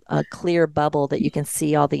little clear bubble that you can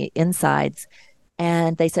see all the insides.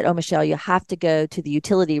 And they said, "Oh, Michele, you have to go to the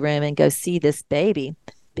utility room and go see this baby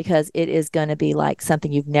because it is going to be like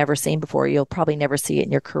something you've never seen before. You'll probably never see it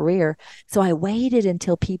in your career." So I waited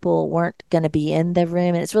until people weren't going to be in the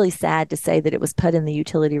room. And it's really sad to say that it was put in the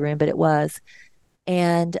utility room, but it was.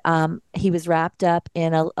 And he was wrapped up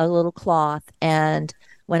in a little cloth. And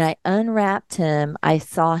when I unwrapped him, I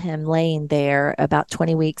saw him laying there about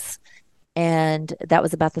 20 weeks, and that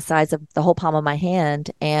was about the size of the whole palm of my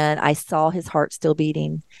hand. And I saw his heart still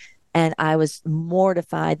beating. And I was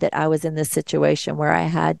mortified that I was in this situation where I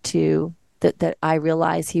had to, that I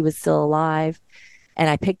realized he was still alive. And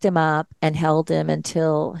I picked him up and held him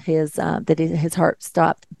until his heart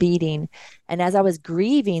stopped beating. And as I was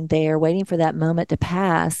grieving there, waiting for that moment to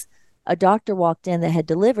pass, a doctor walked in that had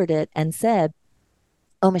delivered it and said,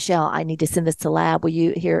 "Oh, Michele, I need to send this to lab. Will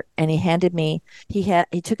you here?" And he handed me, he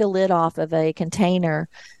took a lid off of a container,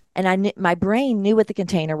 and my brain knew what the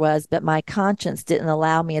container was, but my conscience didn't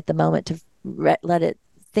allow me at the moment to let it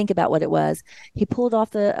think about what it was. He pulled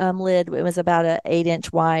off the lid. It was about an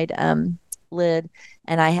 8-inch wide lid,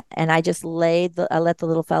 and I just I let the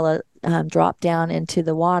little fella drop down into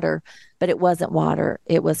the water, but it wasn't water.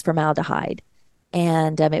 It was formaldehyde.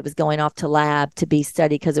 And it was going off to lab to be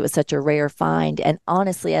studied because it was such a rare find. And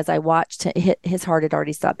honestly, as I watched his heart had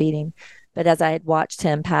already stopped beating, but as I had watched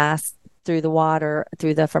him pass through the water,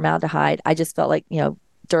 through the formaldehyde, I just felt like,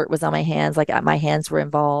 dirt was on my hands, like my hands were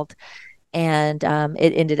involved. And I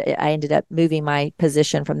ended up moving my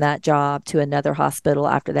position from that job to another hospital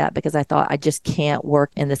after that, because I thought I just can't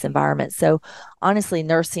work in this environment. So honestly,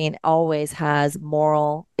 nursing always has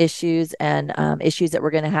moral issues and issues that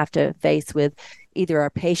we're going to have to face with either our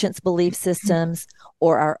patients' belief systems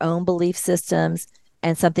or our own belief systems.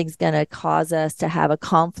 And something's going to cause us to have a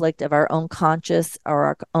conflict of our own conscious or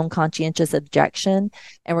our own conscientious objection.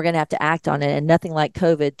 And we're going to have to act on it. And nothing like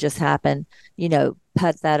COVID just happened,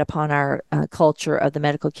 put that upon our culture of the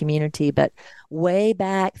medical community. But way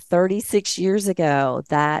back 36 years ago,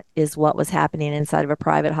 that is what was happening inside of a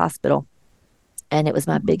private hospital. And it was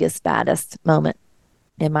my biggest, baddest moment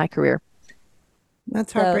in my career.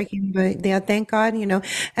 That's heartbreaking, but yeah, thank God,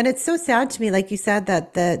 and it's so sad to me, like you said,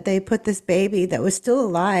 that they put this baby that was still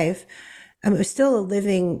alive. It was still a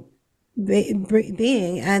living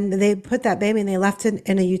being, and they put that baby and they left it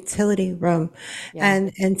in a utility room. Yeah.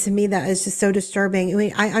 And to me, that is just so disturbing. I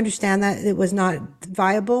mean, I understand that it was not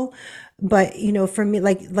viable, but for me,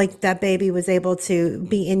 like that baby was able to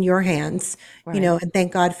be in your hands, right. And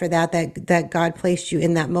thank God for that God placed you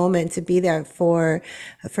in that moment to be there for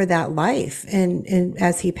that life. And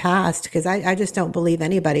as he passed, because I just don't believe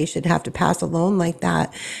anybody should have to pass alone like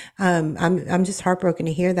that. I'm just heartbroken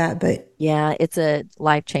to hear that, but yeah, it's a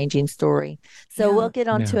life-changing story. So we'll get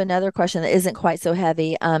on to another question that isn't quite so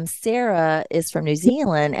heavy. Sarah is from New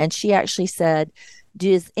Zealand, and she actually said,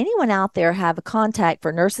 "Does anyone out there have a contact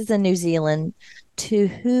for nurses in New Zealand to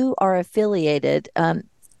who are affiliated?" I'm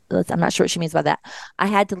not sure what she means by that. "I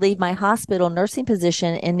had to leave my hospital nursing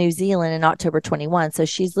position in New Zealand in October 21. So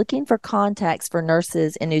she's looking for contacts for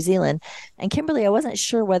nurses in New Zealand. And Kimberly, I wasn't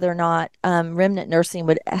sure whether or not Remnant Nursing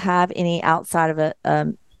would have any outside of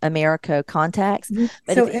America contacts.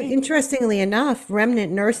 But so interestingly enough,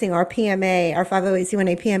 Remnant Nursing, our PMA, our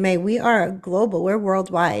 508c1a PMA, we are global, we're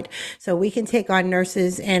worldwide. So we can take on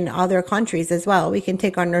nurses in other countries as well. We can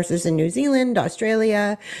take on nurses in New Zealand,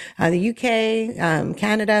 Australia, the UK,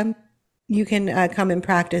 Canada. You can come and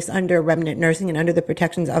practice under Remnant Nursing and under the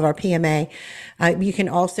protections of our PMA. You can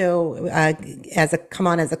also come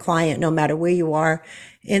on as a client, no matter where you are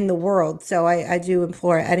in the world. So I do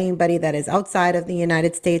implore anybody that is outside of the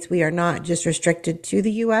United States. We are not just restricted to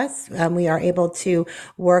the U.S. We are able to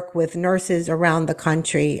work with nurses around the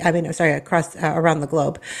country. Across around the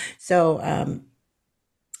globe. So.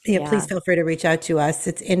 Please feel free to reach out to us.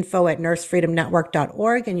 It's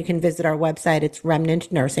info@nursefreedomnetwork.org, and you can visit our website. It's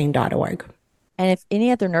remnantnursing.org. And if any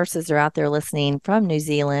other nurses are out there listening from New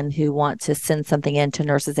Zealand who want to send something in to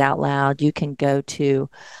Nurses Out Loud, you can go to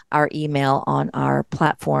our email on our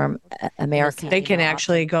platform, America. They can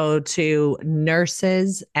actually go to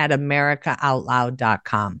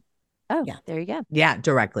nurses@americaoutloud.com. Oh, yeah. There you go. Yeah,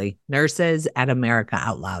 directly.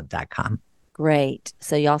 nurses@americaoutloud.com. Great.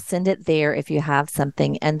 So y'all send it there if you have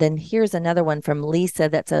something. And then here's another one from Lisa.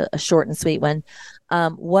 That's a short and sweet one.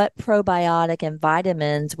 What probiotic and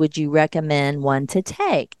vitamins would you recommend one to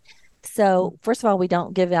take? So first of all, we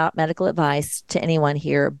don't give out medical advice to anyone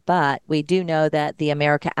here, but we do know that the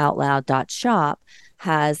AmericaOutloud.shop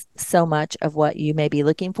has so much of what you may be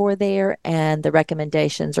looking for there. And the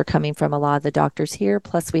recommendations are coming from a lot of the doctors here.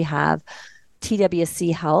 Plus, we have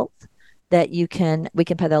TWC Health that we can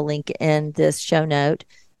put a link in this show note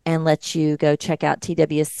and let you go check out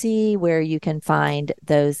TWC, where you can find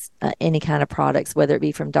those any kind of products, whether it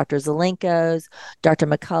be from Dr. Zelenko's, Dr.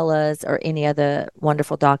 McCullough's, or any other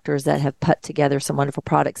wonderful doctors that have put together some wonderful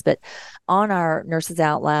products. But on our Nurses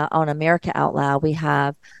Out Loud, on America Out Loud, we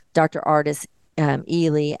have Dr. Artis,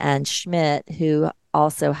 Ely, and Schmidt, who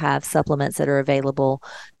also have supplements that are available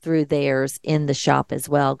through theirs in the shop as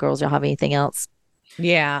well. Girls, y'all have anything else?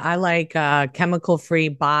 Yeah, I like Chemical Free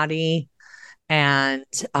Body and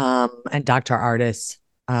Dr. Artis,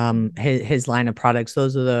 his line of products.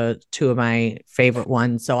 Those are the two of my favorite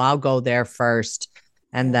ones. So I'll go there first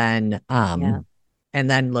and then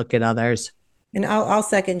look at others. And I'll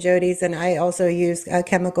second Jody's, and I also use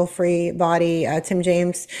Chemical Free Body. Tim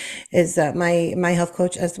James is my health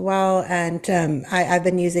coach as well, and I've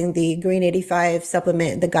been using the Green 85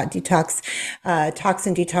 supplement, the gut detox,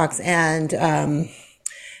 toxin detox, and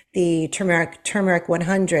the turmeric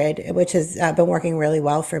 100, which has been working really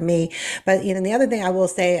well for me. But the other thing I will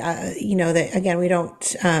say, that again, we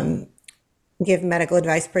don't give medical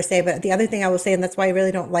advice per se, but the other thing I will say, and that's why I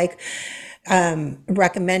really don't like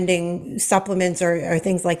recommending supplements or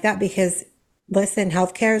things like that, because listen,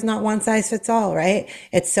 healthcare is not one size fits all, right?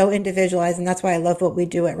 It's so individualized. And that's why I love what we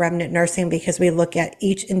do at Remnant Nursing, because we look at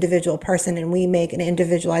each individual person and we make an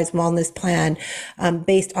individualized wellness plan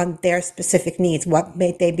based on their specific needs, what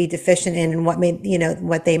may they be deficient in and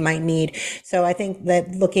what they might need. So I think that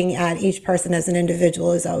looking at each person as an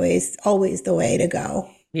individual is always the way to go.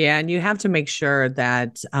 Yeah. And you have to make sure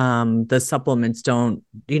that the supplements don't,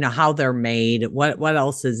 how they're made, what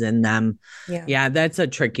else is in them. Yeah, that's a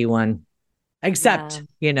tricky one. Except,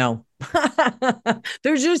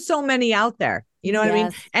 there's just so many out there. You know what I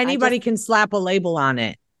mean? Anybody can slap a label on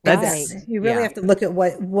it. That's right. You really have to look at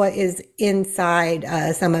what is inside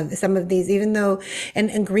some of these, even though,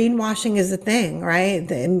 and greenwashing is a thing, right?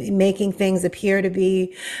 Making things appear to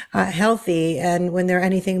be healthy and when they're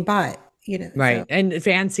anything but. Right. So. And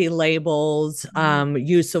fancy labels,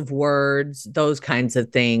 use of words, those kinds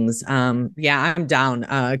of things. Yeah, I'm down.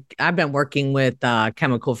 I've been working with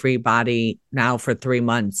Chemical Free Body now for 3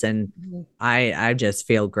 months, and I just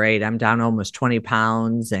feel great. I'm down almost 20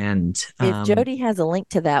 pounds. And if Jody has a link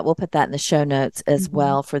to that, we'll put that in the show notes as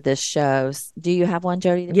well for this show. Do you have one,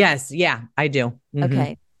 Jody? Yes. Yeah, I do.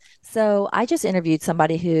 Okay. So I just interviewed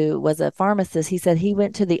somebody who was a pharmacist. He said he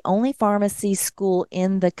went to the only pharmacy school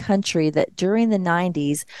in the country that during the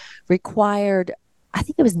 90s required, I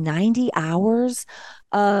think it was 90 hours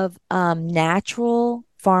of natural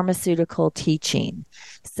pharmaceutical teaching.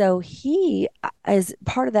 So he is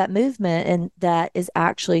part of that movement, and that is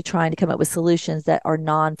actually trying to come up with solutions that are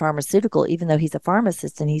non-pharmaceutical, even though he's a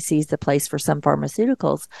pharmacist and he sees the place for some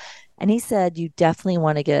pharmaceuticals. And he said, you definitely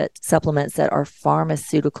want to get supplements that are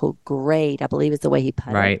pharmaceutical grade, I believe is the way he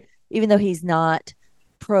put it. Even though he's not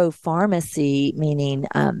pro-pharmacy, meaning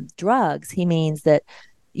drugs, he means that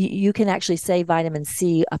you can actually say vitamin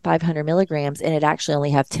C 500 milligrams, and it actually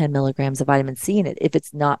only have 10 milligrams of vitamin C in it if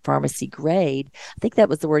it's not pharmacy grade. I think that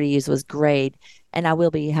was the word he used, was grade. And I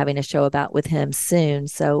will be having a show with him soon.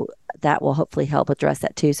 So that will hopefully help address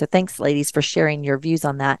that too. So thanks, ladies, for sharing your views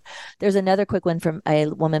on that. There's another quick one from a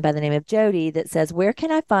woman by the name of Jody that says, where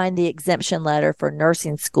can I find the exemption letter for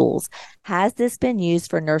nursing schools? Has this been used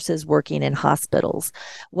for nurses working in hospitals?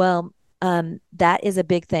 Well, that is a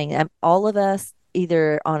big thing. All of us,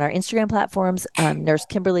 either on our Instagram platforms, Nurse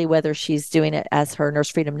Kimberly, whether she's doing it as her Nurse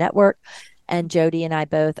Freedom Network, and Jody and I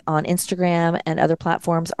both on Instagram and other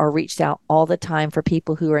platforms are reached out all the time for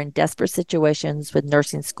people who are in desperate situations with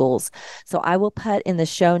nursing schools. So I will put in the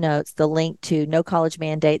show notes the link to No College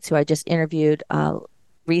Mandates, who I just interviewed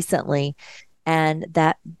recently, and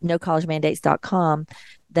that nocollegemandates.com,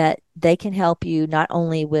 that they can help you not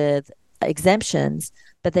only with exemptions,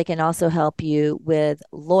 but they can also help you with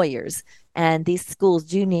lawyers. And these schools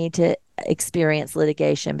do need to experience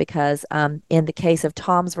litigation because in the case of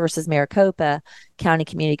Toms versus Maricopa County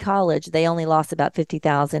Community College, they only lost about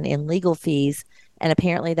 $50,000 in legal fees. And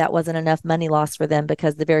apparently that wasn't enough money lost for them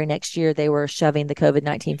because the very next year they were shoving the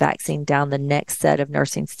COVID-19 vaccine down the next set of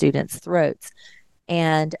nursing students' throats.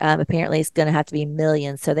 And apparently it's going to have to be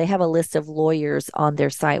millions. So they have a list of lawyers on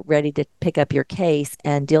their site ready to pick up your case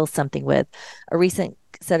and deal something with. A recent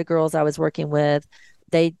set of girls I was working with,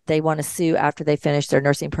 they want to sue after they finish their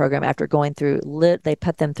nursing program, after going through, they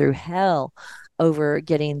put them through hell over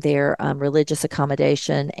getting their religious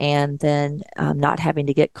accommodation and then not having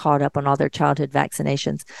to get caught up on all their childhood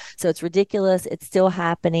vaccinations. So it's ridiculous. It's still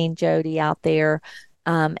happening, Jody, out there.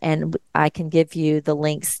 And I can give you the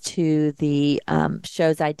links to the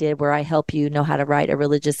shows I did where I help you know how to write a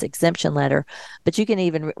religious exemption letter. But you can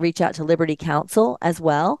even reach out to Liberty Counsel as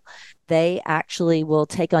well. They actually will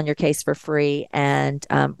take on your case for free and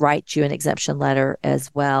write you an exemption letter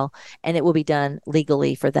as well. And it will be done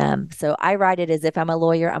legally for them. So I write it as if I'm a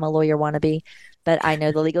lawyer wannabe, but I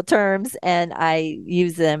know the legal terms and I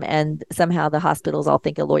use them. And somehow the hospitals all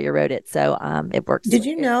think a lawyer wrote it. So it works. Did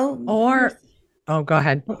you know? Oh, go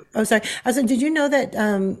ahead. Oh, sorry. I said, did you know that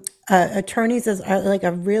attorneys are like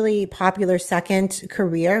a really popular second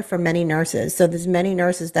career for many nurses? So there's many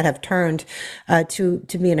nurses that have turned to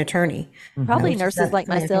be an attorney. Probably nurses like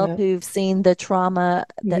myself who've seen the trauma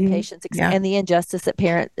that patients and the injustice that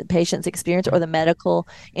patients experience, or the medical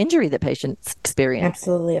injury that patients experience.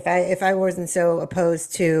 Absolutely. If I wasn't so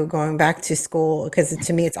opposed to going back to school, because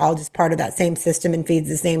to me it's all just part of that same system and feeds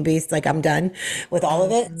the same beast, like I'm done with all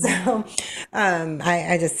of it. So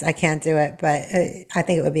I can't do it, but I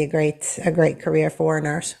think it would be a great career for a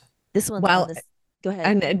nurse. This one's go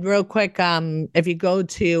ahead. And real quick, if you go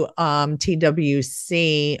to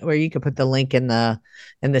TWC, or you could put the link in the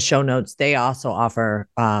show notes, they also offer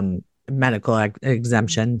medical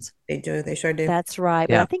exemptions. They do. They sure do. That's right.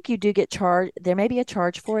 But I think you do get charged. There may be a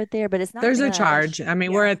charge for it there, but it's not. There's a charge. I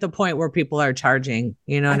mean, we're at the point where people are charging.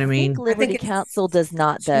 You know what I mean? Liberty Counsel does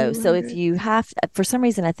not, though. So if you have, for some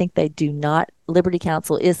reason, I think they do not. Liberty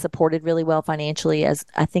Counsel is supported really well financially, as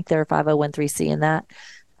I think they're a 501(c) in that.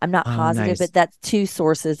 I'm not positive, but that's two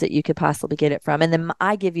sources that you could possibly get it from. And then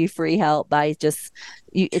I give you free help by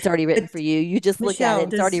it's already written for you. You just look at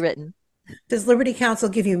it. It's already written. Does Liberty Counsel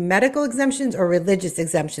give you medical exemptions or religious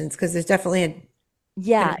exemptions? Because there's definitely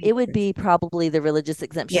it would be probably the religious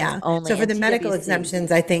exemptions only. So for the medical exemptions,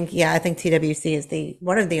 I think TWC is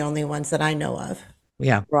one of the only ones that I know of.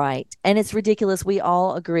 Yeah. Right. And it's ridiculous. We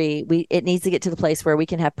all agree. It needs to get to the place where we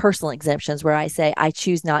can have personal exemptions where I say, I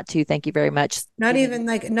choose not to. Thank you very much. Not even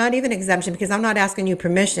exemption, because I'm not asking you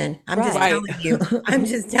permission. I'm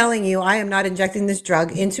just telling you, I am not injecting this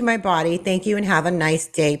drug into my body. Thank you and have a nice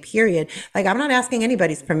day, period. Like, I'm not asking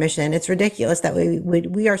anybody's permission. It's ridiculous that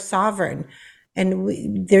we are sovereign. And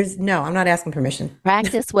I'm not asking permission.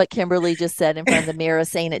 Practice what Kimberly just said in front of the mirror,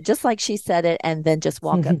 saying it just like she said it, and then just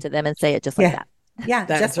walk up to them and say it just like that. Yeah,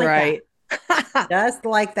 that's just like right. That. Just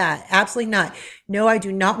like that. Absolutely not. No, I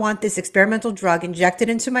do not want this experimental drug injected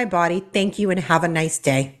into my body. Thank you and have a nice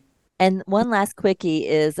day. And one last quickie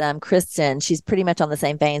is Kristen. She's pretty much on the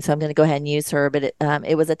same vein, so I'm going to go ahead and use her. But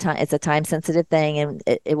it's a time sensitive thing, and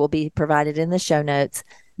it will be provided in the show notes.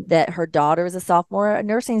 That her daughter is a sophomore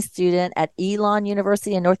nursing student at Elon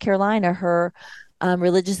University in North Carolina. Her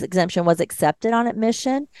religious exemption was accepted on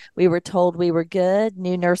admission. We were told we were good.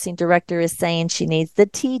 New nursing director is saying she needs the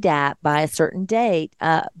TDAP by a certain date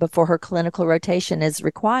before her clinical rotation is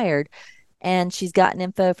required. And she's gotten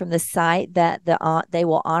info from the site that they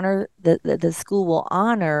will honor, the school will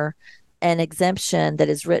honor an exemption that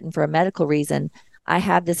is written for a medical reason. I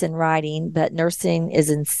have this in writing, but nursing is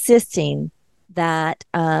insisting that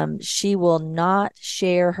she will not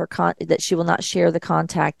share the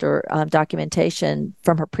contact or documentation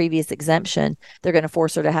from her previous exemption. They're going to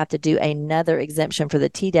force her to have to do another exemption for the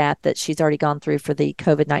TDAP that she's already gone through for the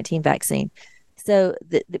COVID-19 vaccine. So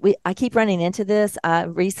I keep running into this. A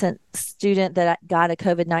recent student that got a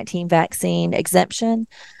COVID-19 vaccine exemption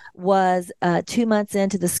was 2 months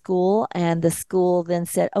into the school, and the school then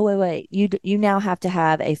said, oh, wait, you now have to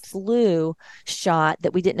have a flu shot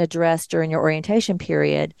that we didn't address during your orientation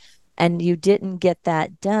period, and you didn't get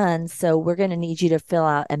that done, so we're going to need you to fill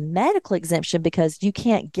out a medical exemption because you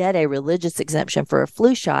can't get a religious exemption for a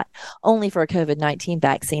flu shot, only for a COVID-19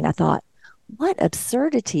 vaccine. I thought, what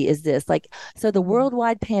absurdity is this? Like, so the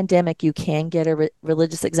worldwide pandemic, you can get a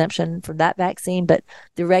religious exemption from that vaccine, but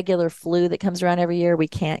the regular flu that comes around every year, we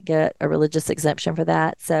can't get a religious exemption for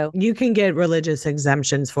that. So you can get religious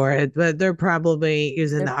exemptions for it, but they're probably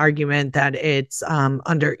using the argument that it's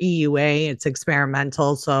under EUA, it's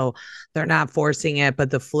experimental, so they're not forcing it.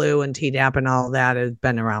 But the flu and Tdap and all that has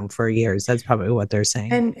been around for years. That's probably what they're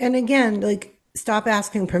saying. And again, like, stop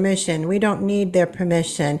asking permission. We don't need their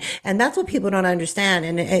permission. And that's what people don't understand.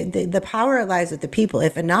 And the power lies with the people.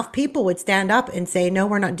 If enough people would stand up and say, no,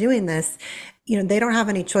 we're not doing this, they don't have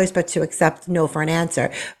any choice but to accept no for an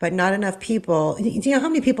answer. But not enough people, do you know how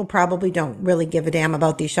many people probably don't really give a damn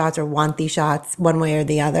about these shots or want these shots one way or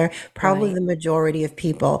the other? Probably Right. the majority of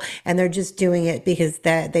people. And they're just doing it because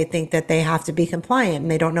they think that they have to be compliant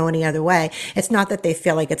and they don't know any other way. It's not that they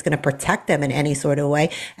feel like it's going to protect them in any sort of way.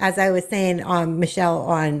 As I was saying, Michelle,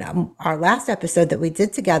 on our last episode that we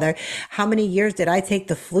did together, how many years did I take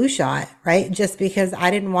the flu shot, right? Just because I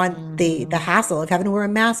didn't want the hassle of having to wear a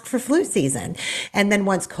mask for flu season. And then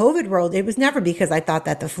once COVID rolled, it was never because I thought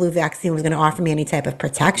that the flu vaccine was going to offer me any type of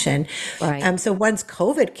protection. Right. So once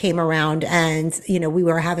COVID came around and, we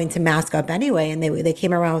were having to mask up anyway, and they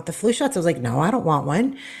came around with the flu shots, I was like, no, I don't want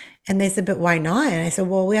one. And they said, but why not? And I said,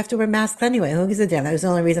 well, we have to wear masks anyway. Who gives a damn? That was the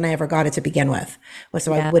only reason I ever got it to begin with, was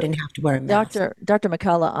so I wouldn't have to wear a mask. Dr.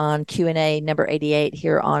 McCullough on Q&A number 88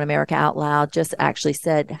 here on America Out Loud just actually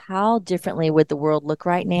said, how differently would the world look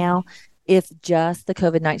right now if just the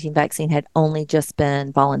COVID-19 vaccine had only just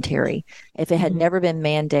been voluntary? If it had never been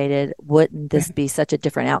mandated, wouldn't this be such a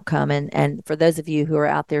different outcome? And for those of you who are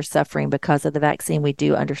out there suffering because of the vaccine, we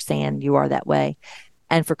do understand you are that way.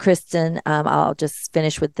 And for Kristen, I'll just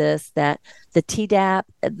finish with this, that the Tdap,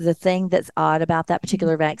 the thing that's odd about that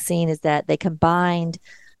particular vaccine is that they combined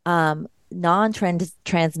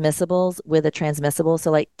non-transmissibles with a transmissible.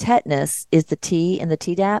 So like tetanus is the T in the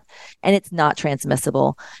Tdap, and it's not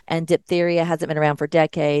transmissible. And diphtheria hasn't been around for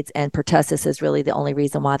decades, and pertussis is really the only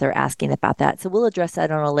reason why they're asking about that. So we'll address that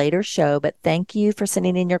on a later show, but thank you for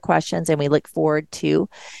sending in your questions, and we look forward to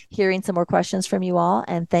hearing some more questions from you all.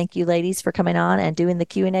 And thank you, ladies, for coming on and doing the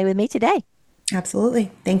Q&A with me today.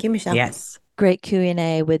 Absolutely. Thank you, Michelle. Yes. Great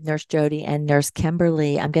Q&A with Nurse Jody and Nurse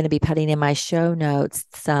Kimberly. I'm going to be putting in my show notes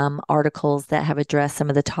some articles that have addressed some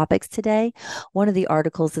of the topics today. One of the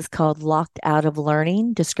articles is called Locked Out of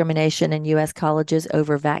Learning, Discrimination in U.S. Colleges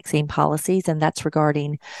Over Vaccine Policies, and that's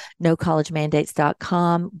regarding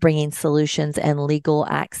nocollegemandates.com, bringing solutions and legal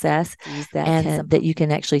access, that you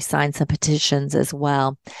can actually sign some petitions as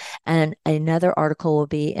well. And another article will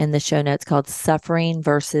be in the show notes called Suffering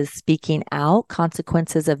versus Speaking Out,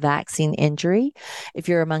 Consequences of Vaccine Injury. If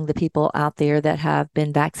you're among the people out there that have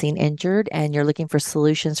been vaccine injured and you're looking for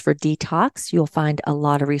solutions for detox, you'll find a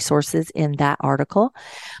lot of resources in that article.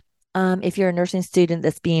 If you're a nursing student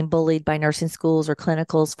that's being bullied by nursing schools or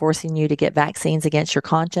clinicals forcing you to get vaccines against your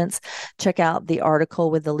conscience, check out the article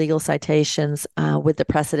with the legal citations with the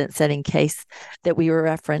precedent-setting case that we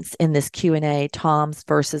referenced in this Q&A, Toms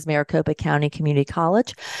versus Maricopa County Community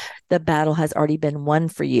College. The battle has already been won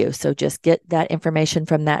for you. So just get that information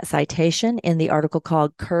from that citation in the article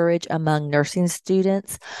called Courage Among Nursing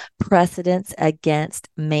Students, Precedents Against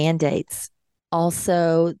Mandates.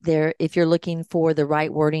 Also, if you're looking for the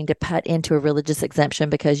right wording to put into a religious exemption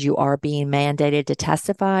because you are being mandated to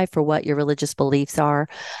testify for what your religious beliefs are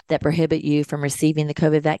that prohibit you from receiving the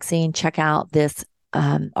COVID vaccine, check out this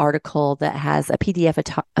article that has a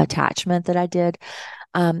PDF attachment that I did.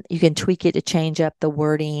 You can tweak it to change up the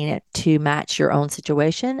wording to match your own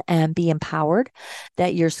situation and be empowered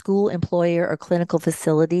that your school, employer, or clinical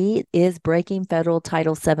facility is breaking federal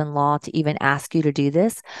Title VII law to even ask you to do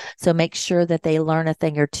this. So make sure that they learn a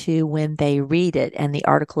thing or two when they read it. And the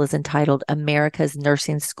article is entitled America's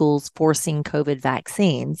Nursing Schools Forcing COVID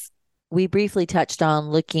Vaccines. We briefly touched on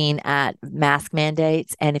looking at mask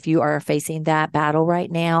mandates, and if you are facing that battle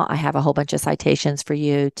right now, I have a whole bunch of citations for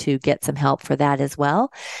you to get some help for that as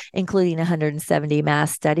well, including 170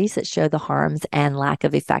 mask studies that show the harms and lack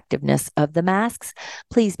of effectiveness of the masks.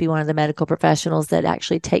 Please be one of the medical professionals that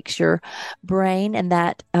actually takes your brain and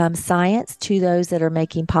that science to those that are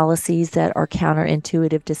making policies that are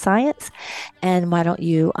counterintuitive to science, and why don't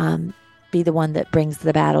you be the one that brings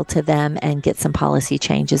the battle to them and get some policy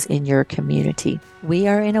changes in your community. We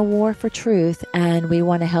are in a war for truth, and we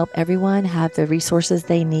want to help everyone have the resources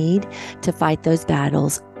they need to fight those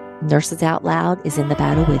battles. Nurses Out Loud is in the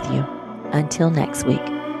battle with you. Until next week.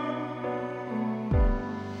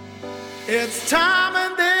 It's time